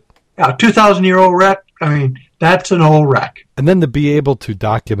dive it. Yeah, 2,000-year-old wreck. I mean, that's an old wreck. And then to be able to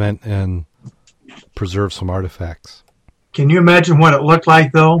document and preserve some artifacts. Can you imagine what it looked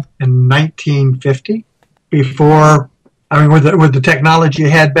like, though, in 1950? Before, with the technology you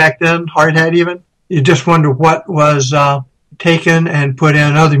had back then, hard hat even, you just wonder what was taken and put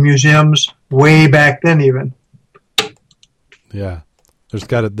in other museums way back then even. Yeah.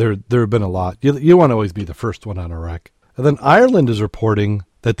 There have been a lot. You want to always be the first one on a wreck. And then Ireland is reporting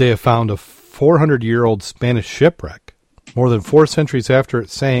that they have found a 400-year-old Spanish shipwreck. More than 4 centuries after it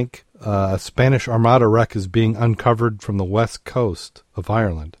sank, a Spanish Armada wreck is being uncovered from the west coast of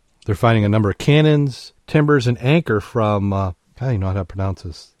Ireland. They're finding a number of cannons, timbers, and anchor from, I don't even know how to pronounce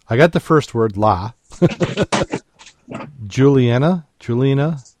this. I got the first word, La. Juliana,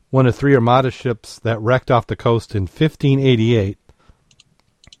 one of 3 Armada ships that wrecked off the coast in 1588.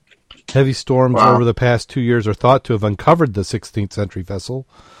 Heavy storms over the past 2 years are thought to have uncovered the 16th century vessel,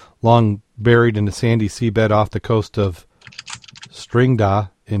 long buried in the sandy seabed off the coast of Stringda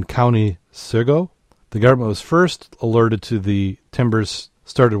in County Sligo. The government was first alerted to the timbers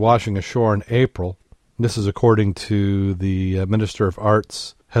started washing ashore in April. This is according to the Minister of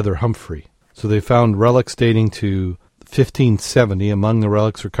Arts, Heather Humphrey. So they found relics dating to 1570. Among the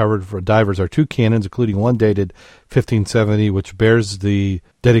relics recovered for divers are 2 cannons, including one dated 1570, which bears the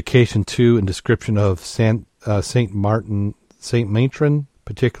dedication to and description of Saint Matron,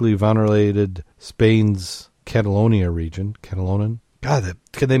 particularly venerated Spain's Catalonia region. God,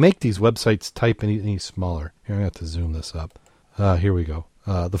 can they make these websites type any smaller? Here, I have to zoom this up. Here we go.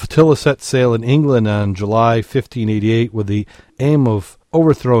 The flotilla set sail in England on July 1588 with the aim of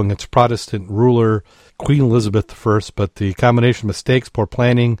overthrowing its Protestant ruler, Queen Elizabeth I, but the combination of mistakes, poor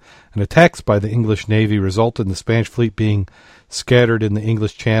planning, and attacks by the English Navy resulted in the Spanish fleet being scattered in the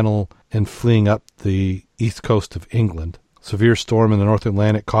English Channel and fleeing up the east coast of England. Severe storm in the North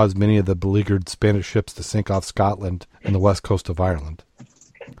Atlantic caused many of the beleaguered Spanish ships to sink off Scotland and the west coast of Ireland.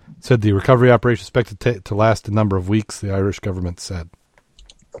 Said the recovery operation expected to last a number of weeks, the Irish government said.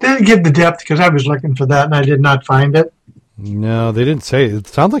 They didn't give the depth because I was looking for that and I did not find it. No, they didn't say it. It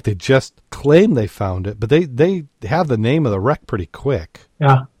sounds like they just claimed they found it, but they have the name of the wreck pretty quick.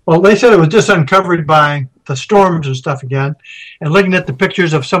 Yeah. Well, they said it was just uncovered by the storms and stuff again. And looking at the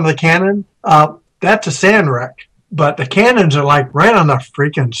pictures of some of the cannon, that's a sand wreck. But the cannons are like right on the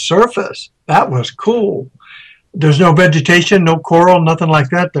freaking surface. That was cool. There's no vegetation, no coral, nothing like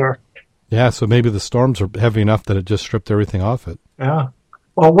that there. Yeah, so maybe the storms are heavy enough that it just stripped everything off it. Yeah.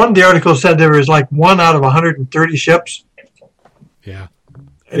 Well, one of the articles said there was like 1 out of 130 ships. Yeah.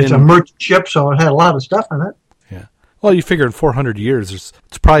 It's a merchant ship, so it had a lot of stuff in it. Yeah. Well, you figure in 400 years,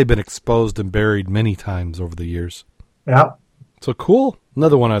 it's probably been exposed and buried many times over the years. Yeah. So cool.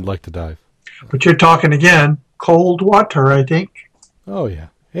 Another one I'd like to dive. But you're talking again, cold water, I think. Oh, yeah.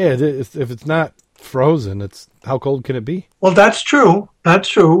 Yeah, if it's not frozen, how cold can it be? Well, that's true. That's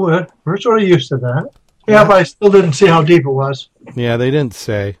true. We're sort of used to that. Yeah, but I still didn't see how deep it was. Yeah, they didn't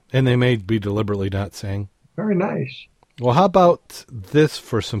say, and they may be deliberately not saying. Very nice. Well, how about this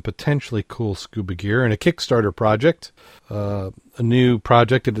for some potentially cool scuba gear and a Kickstarter project? A new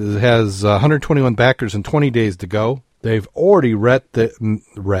project. It has 121 backers and 20 days to go. They've already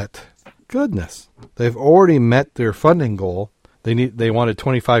They've already met their funding goal. They wanted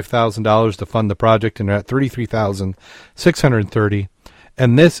 $25,000 to fund the project, and they're at $33,630.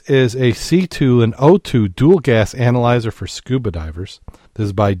 And this is a C2 and O2 dual gas analyzer for scuba divers. This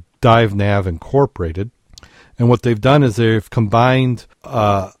is by DiveNav Incorporated. And what they've done is they've combined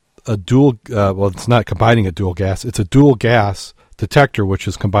it's not combining a dual gas. It's a dual gas detector, which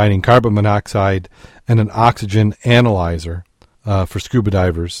is combining carbon monoxide and an oxygen analyzer for scuba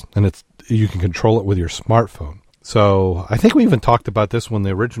divers. And you can control it with your smartphone. So I think we even talked about this when the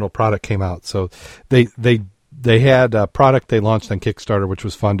original product came out. So they had a product they launched on Kickstarter, which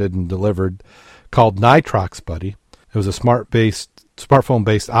was funded and delivered, called Nitrox Buddy. It was a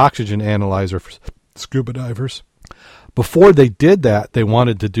smartphone-based oxygen analyzer for scuba divers. Before they did that, they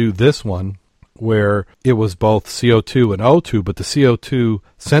wanted to do this one where it was both CO2 and O2, but the CO2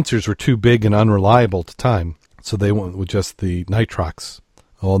 sensors were too big and unreliable at the time. So they went with just the Nitrox.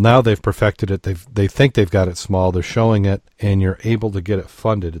 Well, now they've perfected it. They think they've got it small. They're showing it, and you're able to get it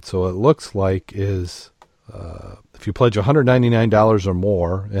funded. So it looks like if you pledge $199 or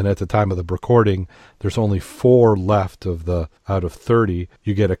more, and at the time of the recording, there's only 4 left out of 30,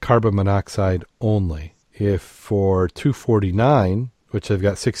 you get a carbon monoxide only. If for $249, which they've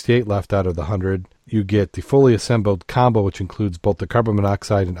got 68 left out of the 100, you get the fully assembled combo, which includes both the carbon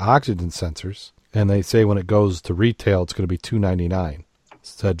monoxide and oxygen sensors. And they say when it goes to retail, it's going to be $299. It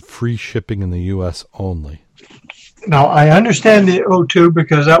said free shipping in the U.S. only. Now, I understand the O2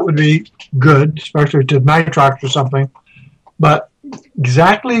 because that would be good, especially to nitrox or something. But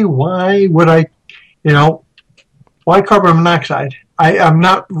exactly why would why carbon monoxide? I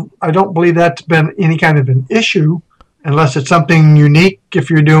don't believe that's been any kind of an issue unless it's something unique if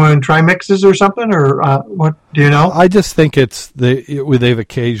you're doing trimixes or something, or what, do you know? I just think they've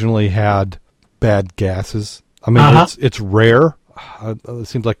occasionally had bad gases. I mean, it's rare. It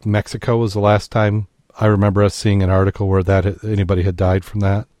seems like Mexico was the last time I remember us seeing an article where anybody had died from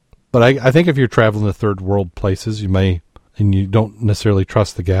that. But I think if you're traveling to third world places, you may, and you don't necessarily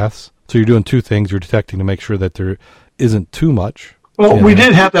trust the gas. So you're doing 2 things. You're detecting to make sure that there isn't too much. Well, we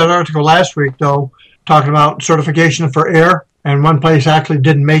did have that article last week, though, talking about certification for air, and one place actually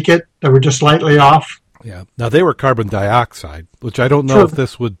didn't make it. They were just slightly off. Yeah. Now, they were carbon dioxide, which I don't know if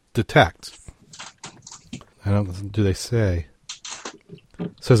this would detect. Do they say?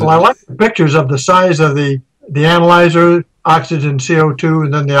 I like the pictures of the size of the analyzer, oxygen, CO2,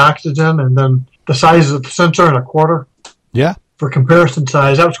 and then the oxygen, and then the size of the sensor in a quarter. Yeah. For comparison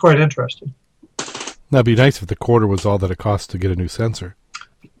size, that was quite interesting. That'd be nice if the quarter was all that it costs to get a new sensor.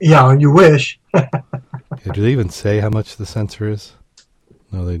 Yeah, you wish. Do they even say how much the sensor is?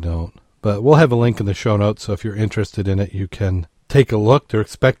 No, they don't. But we'll have a link in the show notes, so if you're interested in it, you can take a look. They're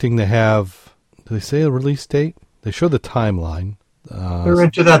expecting to have, do they say a release date? They show the timeline. They're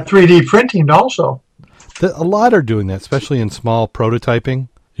into that 3D printing also. A lot are doing that, especially in small prototyping.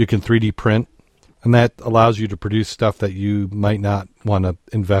 You can 3D print, and that allows you to produce stuff that you might not want to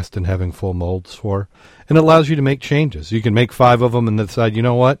invest in having full molds for. And it allows you to make changes. You can make 5 of them and decide, you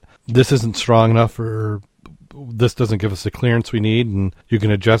know what, this isn't strong enough, or this doesn't give us the clearance we need, and you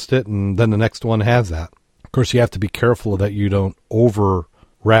can adjust it, and then the next one has that. Of course, you have to be careful that you don't over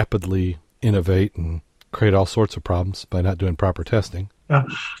rapidly innovate and create all sorts of problems by not doing proper testing. Yeah.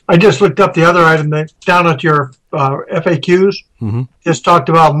 I just looked up the other item down at your FAQs. Mm-hmm. Just talked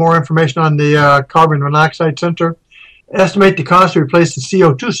about more information on the carbon monoxide sensor. Estimate the cost to replace the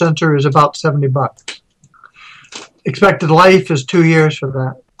CO2 sensor is about $70. Expected life is 2 years for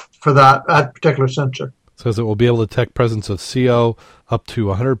that particular sensor. Says it will be able to detect presence of CO up to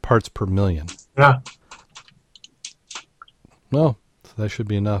 100 parts per million. Yeah. Well, so that should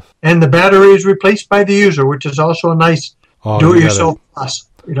be enough. And the battery is replaced by the user, which is also a nice do-it-yourself plus.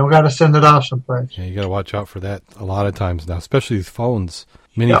 You don't got to send it off someplace. Yeah, you got to watch out for that a lot of times now, especially these phones.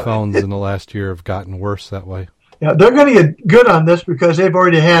 Many phones in the last year have gotten worse that way. Yeah, they're going to get good on this because they've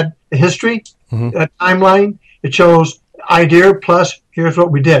already had a history, a timeline. It shows idea plus here's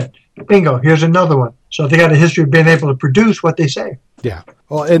what we did. Bingo, here's another one. So they got a history of being able to produce what they say. Yeah.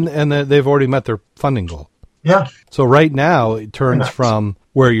 Well, and they've already met their funding goal. Yeah. So right now it turns from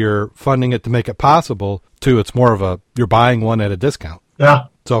where you're funding it to make it possible to it's more of you're buying one at a discount. Yeah.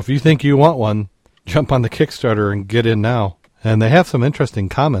 So if you think you want one, jump on the Kickstarter and get in now. And they have some interesting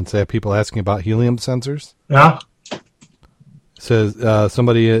comments. They have people asking about helium sensors. Yeah. Says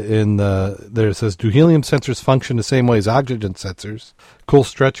somebody there says, do helium sensors function the same way as oxygen sensors? Cool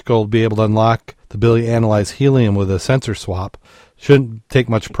stretch goal to be able to unlock the ability to analyze helium with a sensor swap. Shouldn't take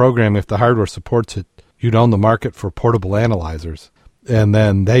much programming if the hardware supports it. You'd own the market for portable analyzers. And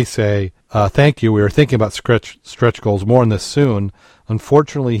then they say, thank you. We were thinking about stretch goals more on this soon.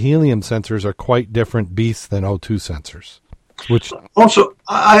 Unfortunately, helium sensors are quite different beasts than O2 sensors. Which also,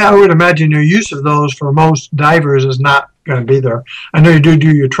 I would imagine your use of those for most divers is not going to be there. I know you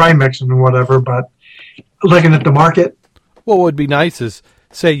do your trimix and whatever, but looking at the market. What would be nice is,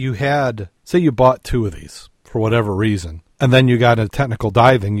 say you bought two of these for whatever reason, and then you got into technical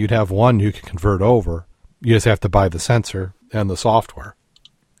diving, you'd have one you could convert over. You just have to buy the sensor and the software.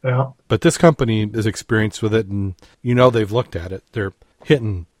 Yeah. But this company is experienced with it, and they've looked at it. They're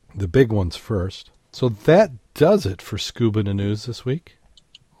hitting the big ones first. So that does it for Scuba in the News this week.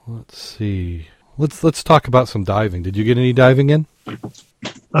 Let's see. Let's talk about some diving. Did you get any diving in?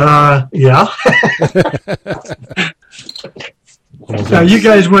 Yeah. Now you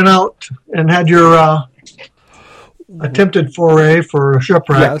guys went out and had your attempted foray for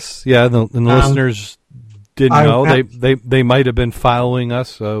Shipwrecks. Yes, yeah. And the listeners didn't know. They might have been following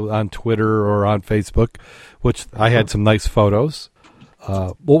us on Twitter or on Facebook, which I had some nice photos.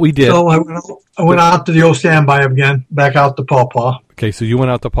 What we did. So I went out to the old standby again, back out to Paw Paw. Okay, so you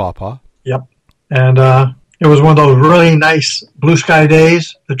went out to Paw Paw. Yep. And it was one of those really nice blue sky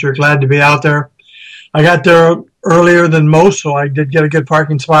days that you're glad to be out there. I got there earlier than most, so I did get a good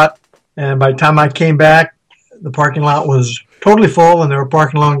parking spot. And by the time I came back, the parking lot was totally full, and they were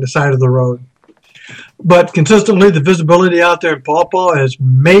parking along the side of the road. But consistently, the visibility out there in Paw Paw is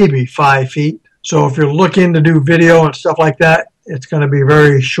maybe 5 feet. So if you're looking to do video and stuff like that, it's going to be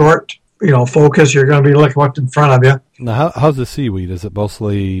very short, focus. You're going to be looking what's in front of you. Now, how's the seaweed? Is it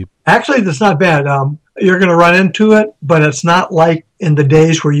mostly... Actually, that's not bad. You're going to run into it, but it's not like in the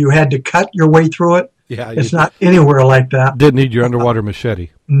days where you had to cut your way through it. Yeah, it's not anywhere like that. Didn't need your underwater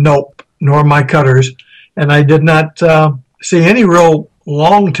machete. Nope, nor my cutters. And I did not see any real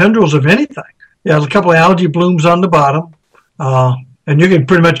long tendrils of anything. Yeah, there's a couple of algae blooms on the bottom. And you could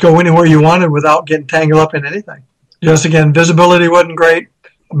pretty much go anywhere you wanted without getting tangled up in anything. Just again, visibility wasn't great.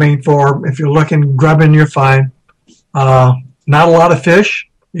 I mean, if you're looking, grubbing, you're fine. Not a lot of fish.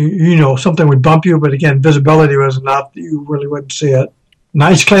 Something would bump you, but again, visibility was enough that you really wouldn't see it.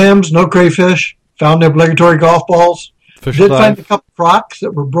 Nice clams, no crayfish. Found the obligatory golf balls. Did find a couple crocs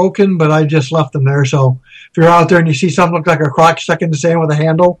that were broken, but I just left them there. So if you're out there and you see something look like a croc stuck in the sand with a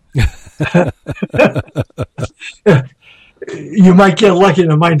handle, you might get lucky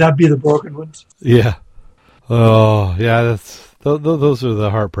and it might not be the broken ones. Yeah. Oh, yeah. Those are the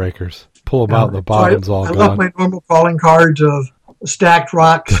heartbreakers. Pull them out and the bottom's all gone. I left my normal calling cards of stacked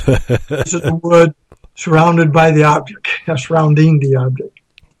rocks, pieces of wood, surrounding the object.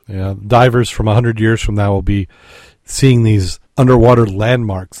 Yeah. Divers from 100 years from now will be seeing these underwater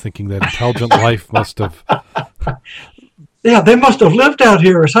landmarks, thinking that intelligent life must have... Yeah, they must have lived out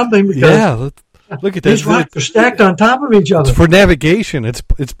here or something. Because look at these rocks are stacked on top of each other. It's for navigation.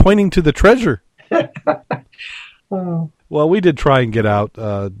 It's pointing to the treasure. Oh. Well, we did try and get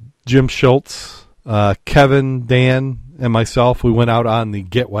out. Jim Schultz, Kevin, Dan, and myself, we went out on the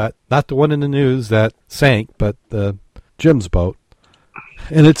Get Wet. Not the one in the news that sank, but Jim's boat.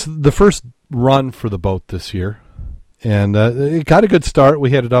 And it's the first run for the boat this year. And it got a good start.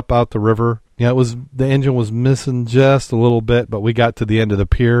 We headed up out the river. Yeah, the engine was missing just a little bit, but we got to the end of the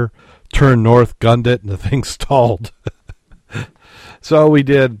pier, turned north, gunned it, and the thing stalled. So we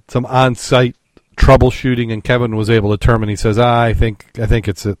did some on-site troubleshooting, and Kevin was able to determine. He says, "I think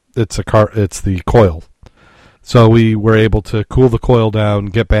it's the coil." So we were able to cool the coil down,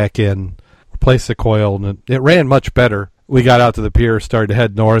 get back in. We're replaced the coil, and it ran much better. We got out to the pier, started to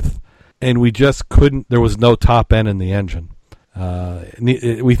head north, and we just couldn't. There was no top end in the engine.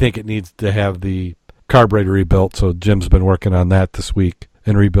 We think it needs to have the carburetor rebuilt, so Jim's been working on that this week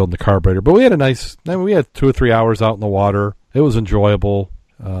and rebuilding the carburetor. But we had we had 2 or 3 hours out in the water. It was enjoyable.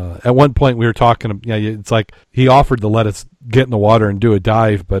 At one point we were talking, it's like he offered to let us get in the water and do a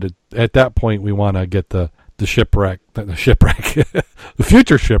dive, but at that point we want to get the shipwreck, the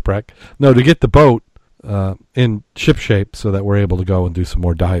future shipwreck. No, to get the boat in ship shape so that we're able to go and do some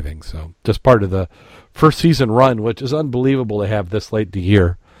more diving. So just part of the first season run, which is unbelievable to have this late in the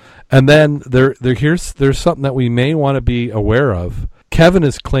year. And then there's something that we may want to be aware of. Kevin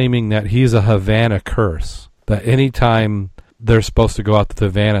is claiming that he's a Havana curse, that anytime they're supposed to go out to the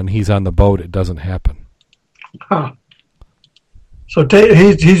Havana and he's on the boat, it doesn't happen. Huh. So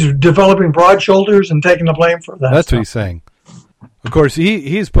he's developing broad shoulders and taking the blame for that. That's what he's saying. Of course,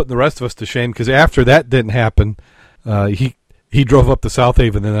 he's putting the rest of us to shame, because after that didn't happen, he drove up to South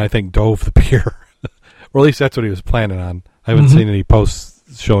Haven and then I think dove the pier. Or at least that's what he was planning on. I haven't seen any posts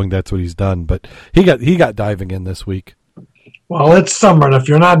showing that's what he's done, but he got diving in this week. Well, it's summer, and if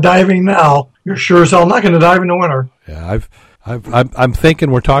you're not diving now, you're sure as hell not going to dive in the winter. Yeah, I'm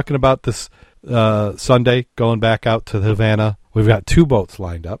thinking we're talking about this Sunday going back out to the Havana. We've got 2 boats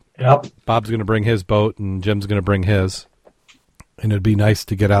lined up. Yep. Bob's going to bring his boat, and Jim's going to bring his, and it'd be nice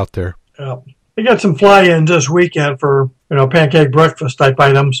to get out there. Yep. We got some fly-ins this weekend for pancake breakfast type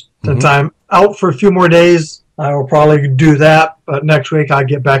items. Since I'm out for a few more days, I will probably do that. But next week I'll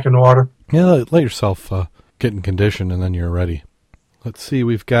get back in the water. Yeah, let yourself get in condition, and then you're ready. Let's see.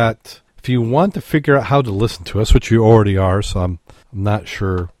 We've got. If you want to figure out how to listen to us, which you already are, so I'm not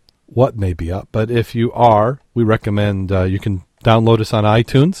sure what may be up, but if you are, we recommend you can download us on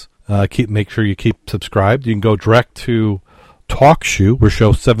iTunes. Make sure you keep subscribed. You can go direct to TalkShoe. We're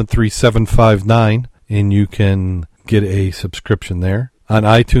show 73759, and you can get a subscription there. On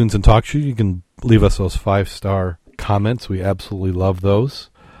iTunes and TalkShoe, you can leave us those 5-star comments. We absolutely love those.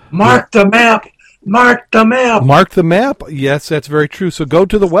 Mark the map. Mark the map. Mark the map. Yes, that's very true. So go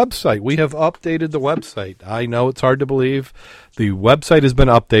to the website. We have updated the website. I know it's hard to believe. The website has been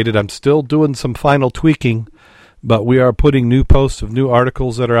updated. I'm still doing some final tweaking, but we are putting new posts of new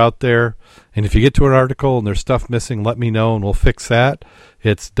articles that are out there. And if you get to an article and there's stuff missing, let me know and we'll fix that.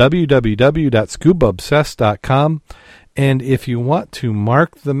 It's www.scubaobsessed.com. And if you want to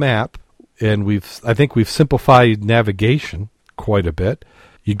mark the map, and I think we've simplified navigation quite a bit.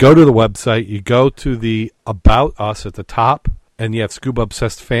 You go to the website, you go to the About Us at the top, and you have Scuba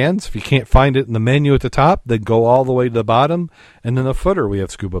Obsessed Fans. If you can't find it in the menu at the top, then go all the way to the bottom, and in the footer we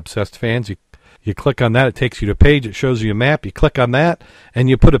have Scuba Obsessed Fans. You click on that, it takes you to a page, it shows you a map, you click on that, and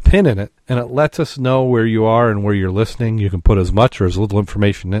you put a pin in it, and it lets us know where you are and where you're listening. You can put as much or as little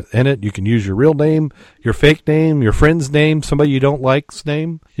information in it. You can use your real name, your fake name, your friend's name, somebody you don't like's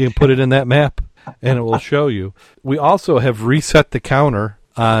name. You can put it in that map, and it will show you. We also have reset the counter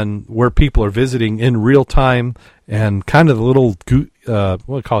on where people are visiting in real time, and kind of the little what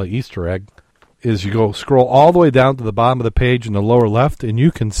we call it Easter egg is you go scroll all the way down to the bottom of the page in the lower left, and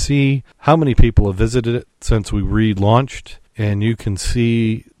you can see how many people have visited it since we relaunched, and you can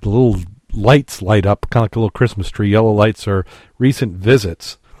see the little lights light up, kind of like a little Christmas tree. Yellow lights are recent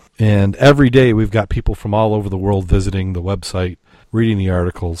visits, and every day we've got people from all over the world visiting the website, reading the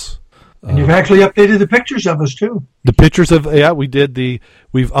articles. And you've actually updated the pictures of us, too. The pictures of,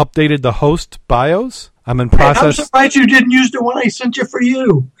 we've updated the host bios. I'm in process. I'm surprised you didn't use the one I sent you for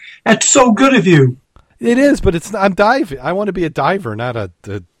you. That's so good of you. It is, but I'm diving. I want to be a diver, not a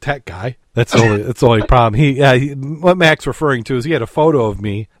tech guy. That's the only problem. What Mac's referring to is he had a photo of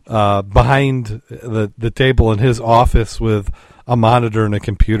me behind the table in his office with a monitor and a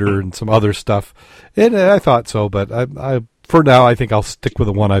computer and some other stuff. And I thought so, but I for now, I think I'll stick with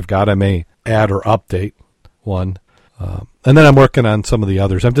the one I've got. I may add or update one. And then I'm working on some of the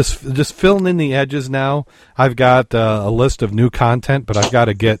others. I'm just filling in the edges now. I've got a list of new content, but I've got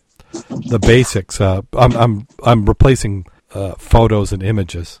to get the basics. I'm replacing photos and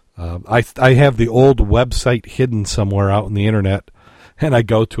images. I have the old website hidden somewhere out on the internet, and I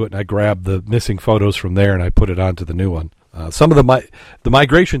go to it and I grab the missing photos from there and I put it onto the new one. Some of the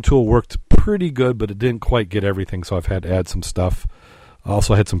migration tool worked pretty good, but it didn't quite get everything, so I've had to add some stuff. I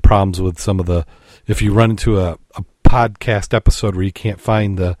also had some problems with some of the, if you run into a podcast episode where you can't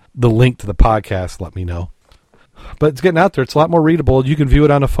find the link to the podcast, let me know. But it's getting out there. It's a lot more readable. You can view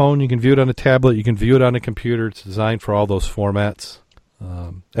it on a phone. You can view it on a tablet. You can view it on a computer. It's designed for all those formats.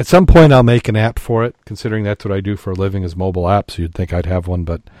 At some point, I'll make an app for it, considering that's what I do for a living is mobile apps. You'd think I'd have one,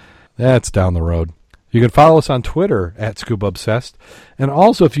 but that's down the road. You can follow us on Twitter at Scuba Obsessed. And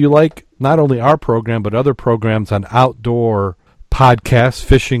also, if you like not only our program, but other programs on outdoor podcasts,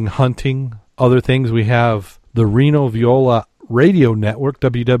 fishing, hunting, other things, we have the Reno Viola Radio Network,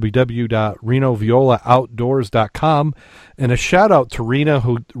 www.renoviolaoutdoors.com. And a shout out to Reno,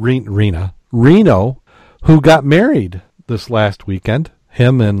 who got married this last weekend.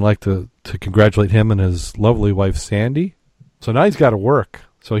 Him, and like to congratulate him and his lovely wife, Sandy. So now he's got to work.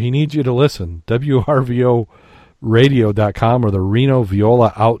 So he needs you to listen. WRVOradio.com or the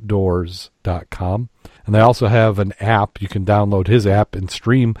RenoViolaOutdoors.com. And they also have an app. You can download his app and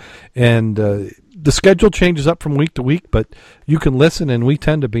stream. And the schedule changes up from week to week, but you can listen. And we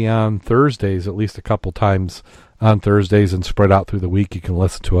tend to be on Thursdays, at least a couple times on Thursdays, and spread out through the week. You can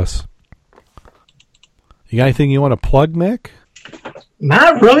listen to us. You got anything you want to plug, Mick?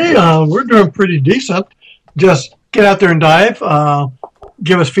 Not really. We're doing pretty decent. Just get out there and dive.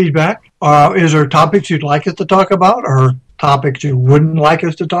 Give us feedback. Is there topics you'd like us to talk about, or topics you wouldn't like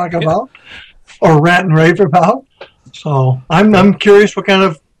us to talk about, or rant and rave about? So I'm curious what kind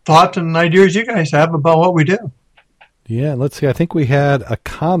of thoughts and ideas you guys have about what we do. Yeah, let's see. I think we had a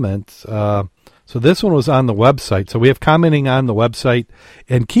comment. So this one was on the website. So we have commenting on the website,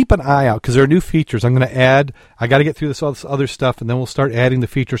 and keep an eye out because there are new features. I'm going to add. I got to get through this other stuff, and then we'll start adding the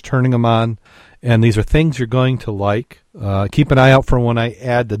features, turning them on. And these are things you're going to like. Keep an eye out for when I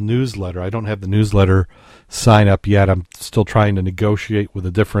add the newsletter. I don't have the newsletter sign up yet. I'm still trying to negotiate with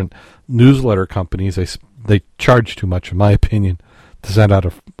the different newsletter companies. They charge too much, in my opinion, to send out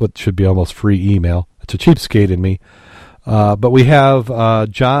what should be almost free email. It's a cheapskate in me. But we have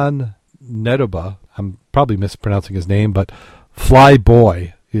John Nedoba. I'm probably mispronouncing his name, but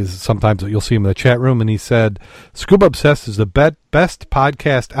Flyboy is sometimes you'll see him in the chat room, and he said, Scuba Obsessed is the best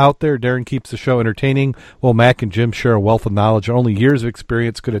podcast out there. Darrin keeps the show entertaining, while Mac and Jim share a wealth of knowledge only years of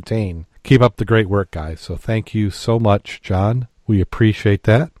experience could attain. Keep up the great work, guys. So thank you so much, John. We appreciate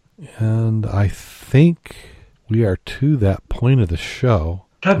that. And I think we are to that point of the show.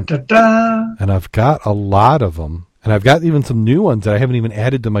 Da-da-da. And I've got a lot of them. And I've got even some new ones that I haven't even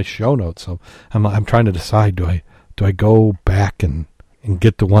added to my show notes. So I'm trying to decide, do I go back and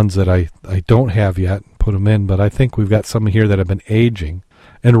get the ones that I don't have yet and put them in? But I think we've got some here that have been aging.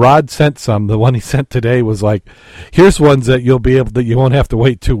 And Rod sent some. The one he sent today was like, here's ones that you won't have to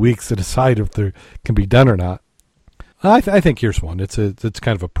wait 2 weeks to decide if they can be done or not. I think here's one. It's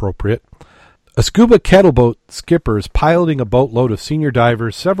kind of appropriate. A scuba kettle boat skipper is piloting a boatload of senior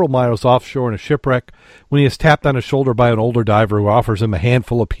divers several miles offshore in a shipwreck when he is tapped on his shoulder by an older diver who offers him a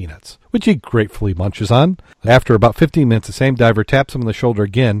handful of peanuts, which he gratefully munches on. After about 15 minutes, the same diver taps him on the shoulder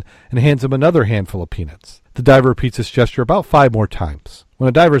again and hands him another handful of peanuts. The diver repeats this gesture about 5 more times. When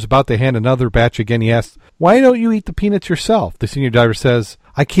the diver is about to hand another batch again, he asks, "Why don't you eat the peanuts yourself?" The senior diver says,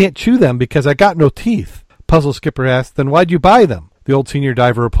 "I can't chew them because I got no teeth." Puzzled skipper asks, "Then why'd you buy them?" The old senior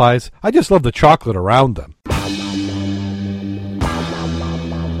diver replies, "I just love the chocolate around them."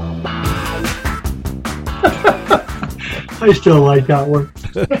 I still like that one.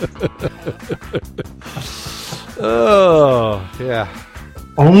 Oh, yeah.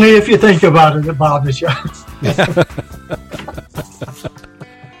 Only if you think about it, Bob is yours.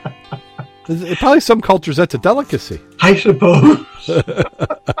 Probably some cultures that's a delicacy. I suppose.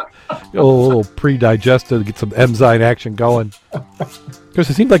 A little pre-digested, get some enzyme action going. Because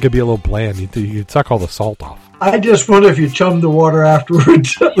it seemed like it'd be a little bland. You'd suck all the salt off. I just wonder if you chummed the water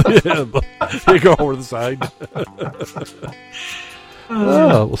afterwards. Yeah, you go over the side.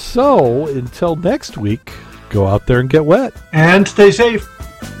 So until next week, go out there and get wet. And stay safe.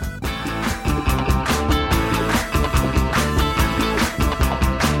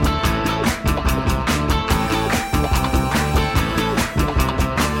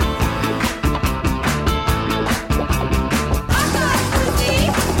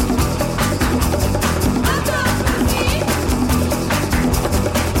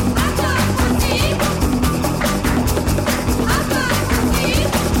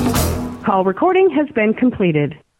 Call recording has been completed.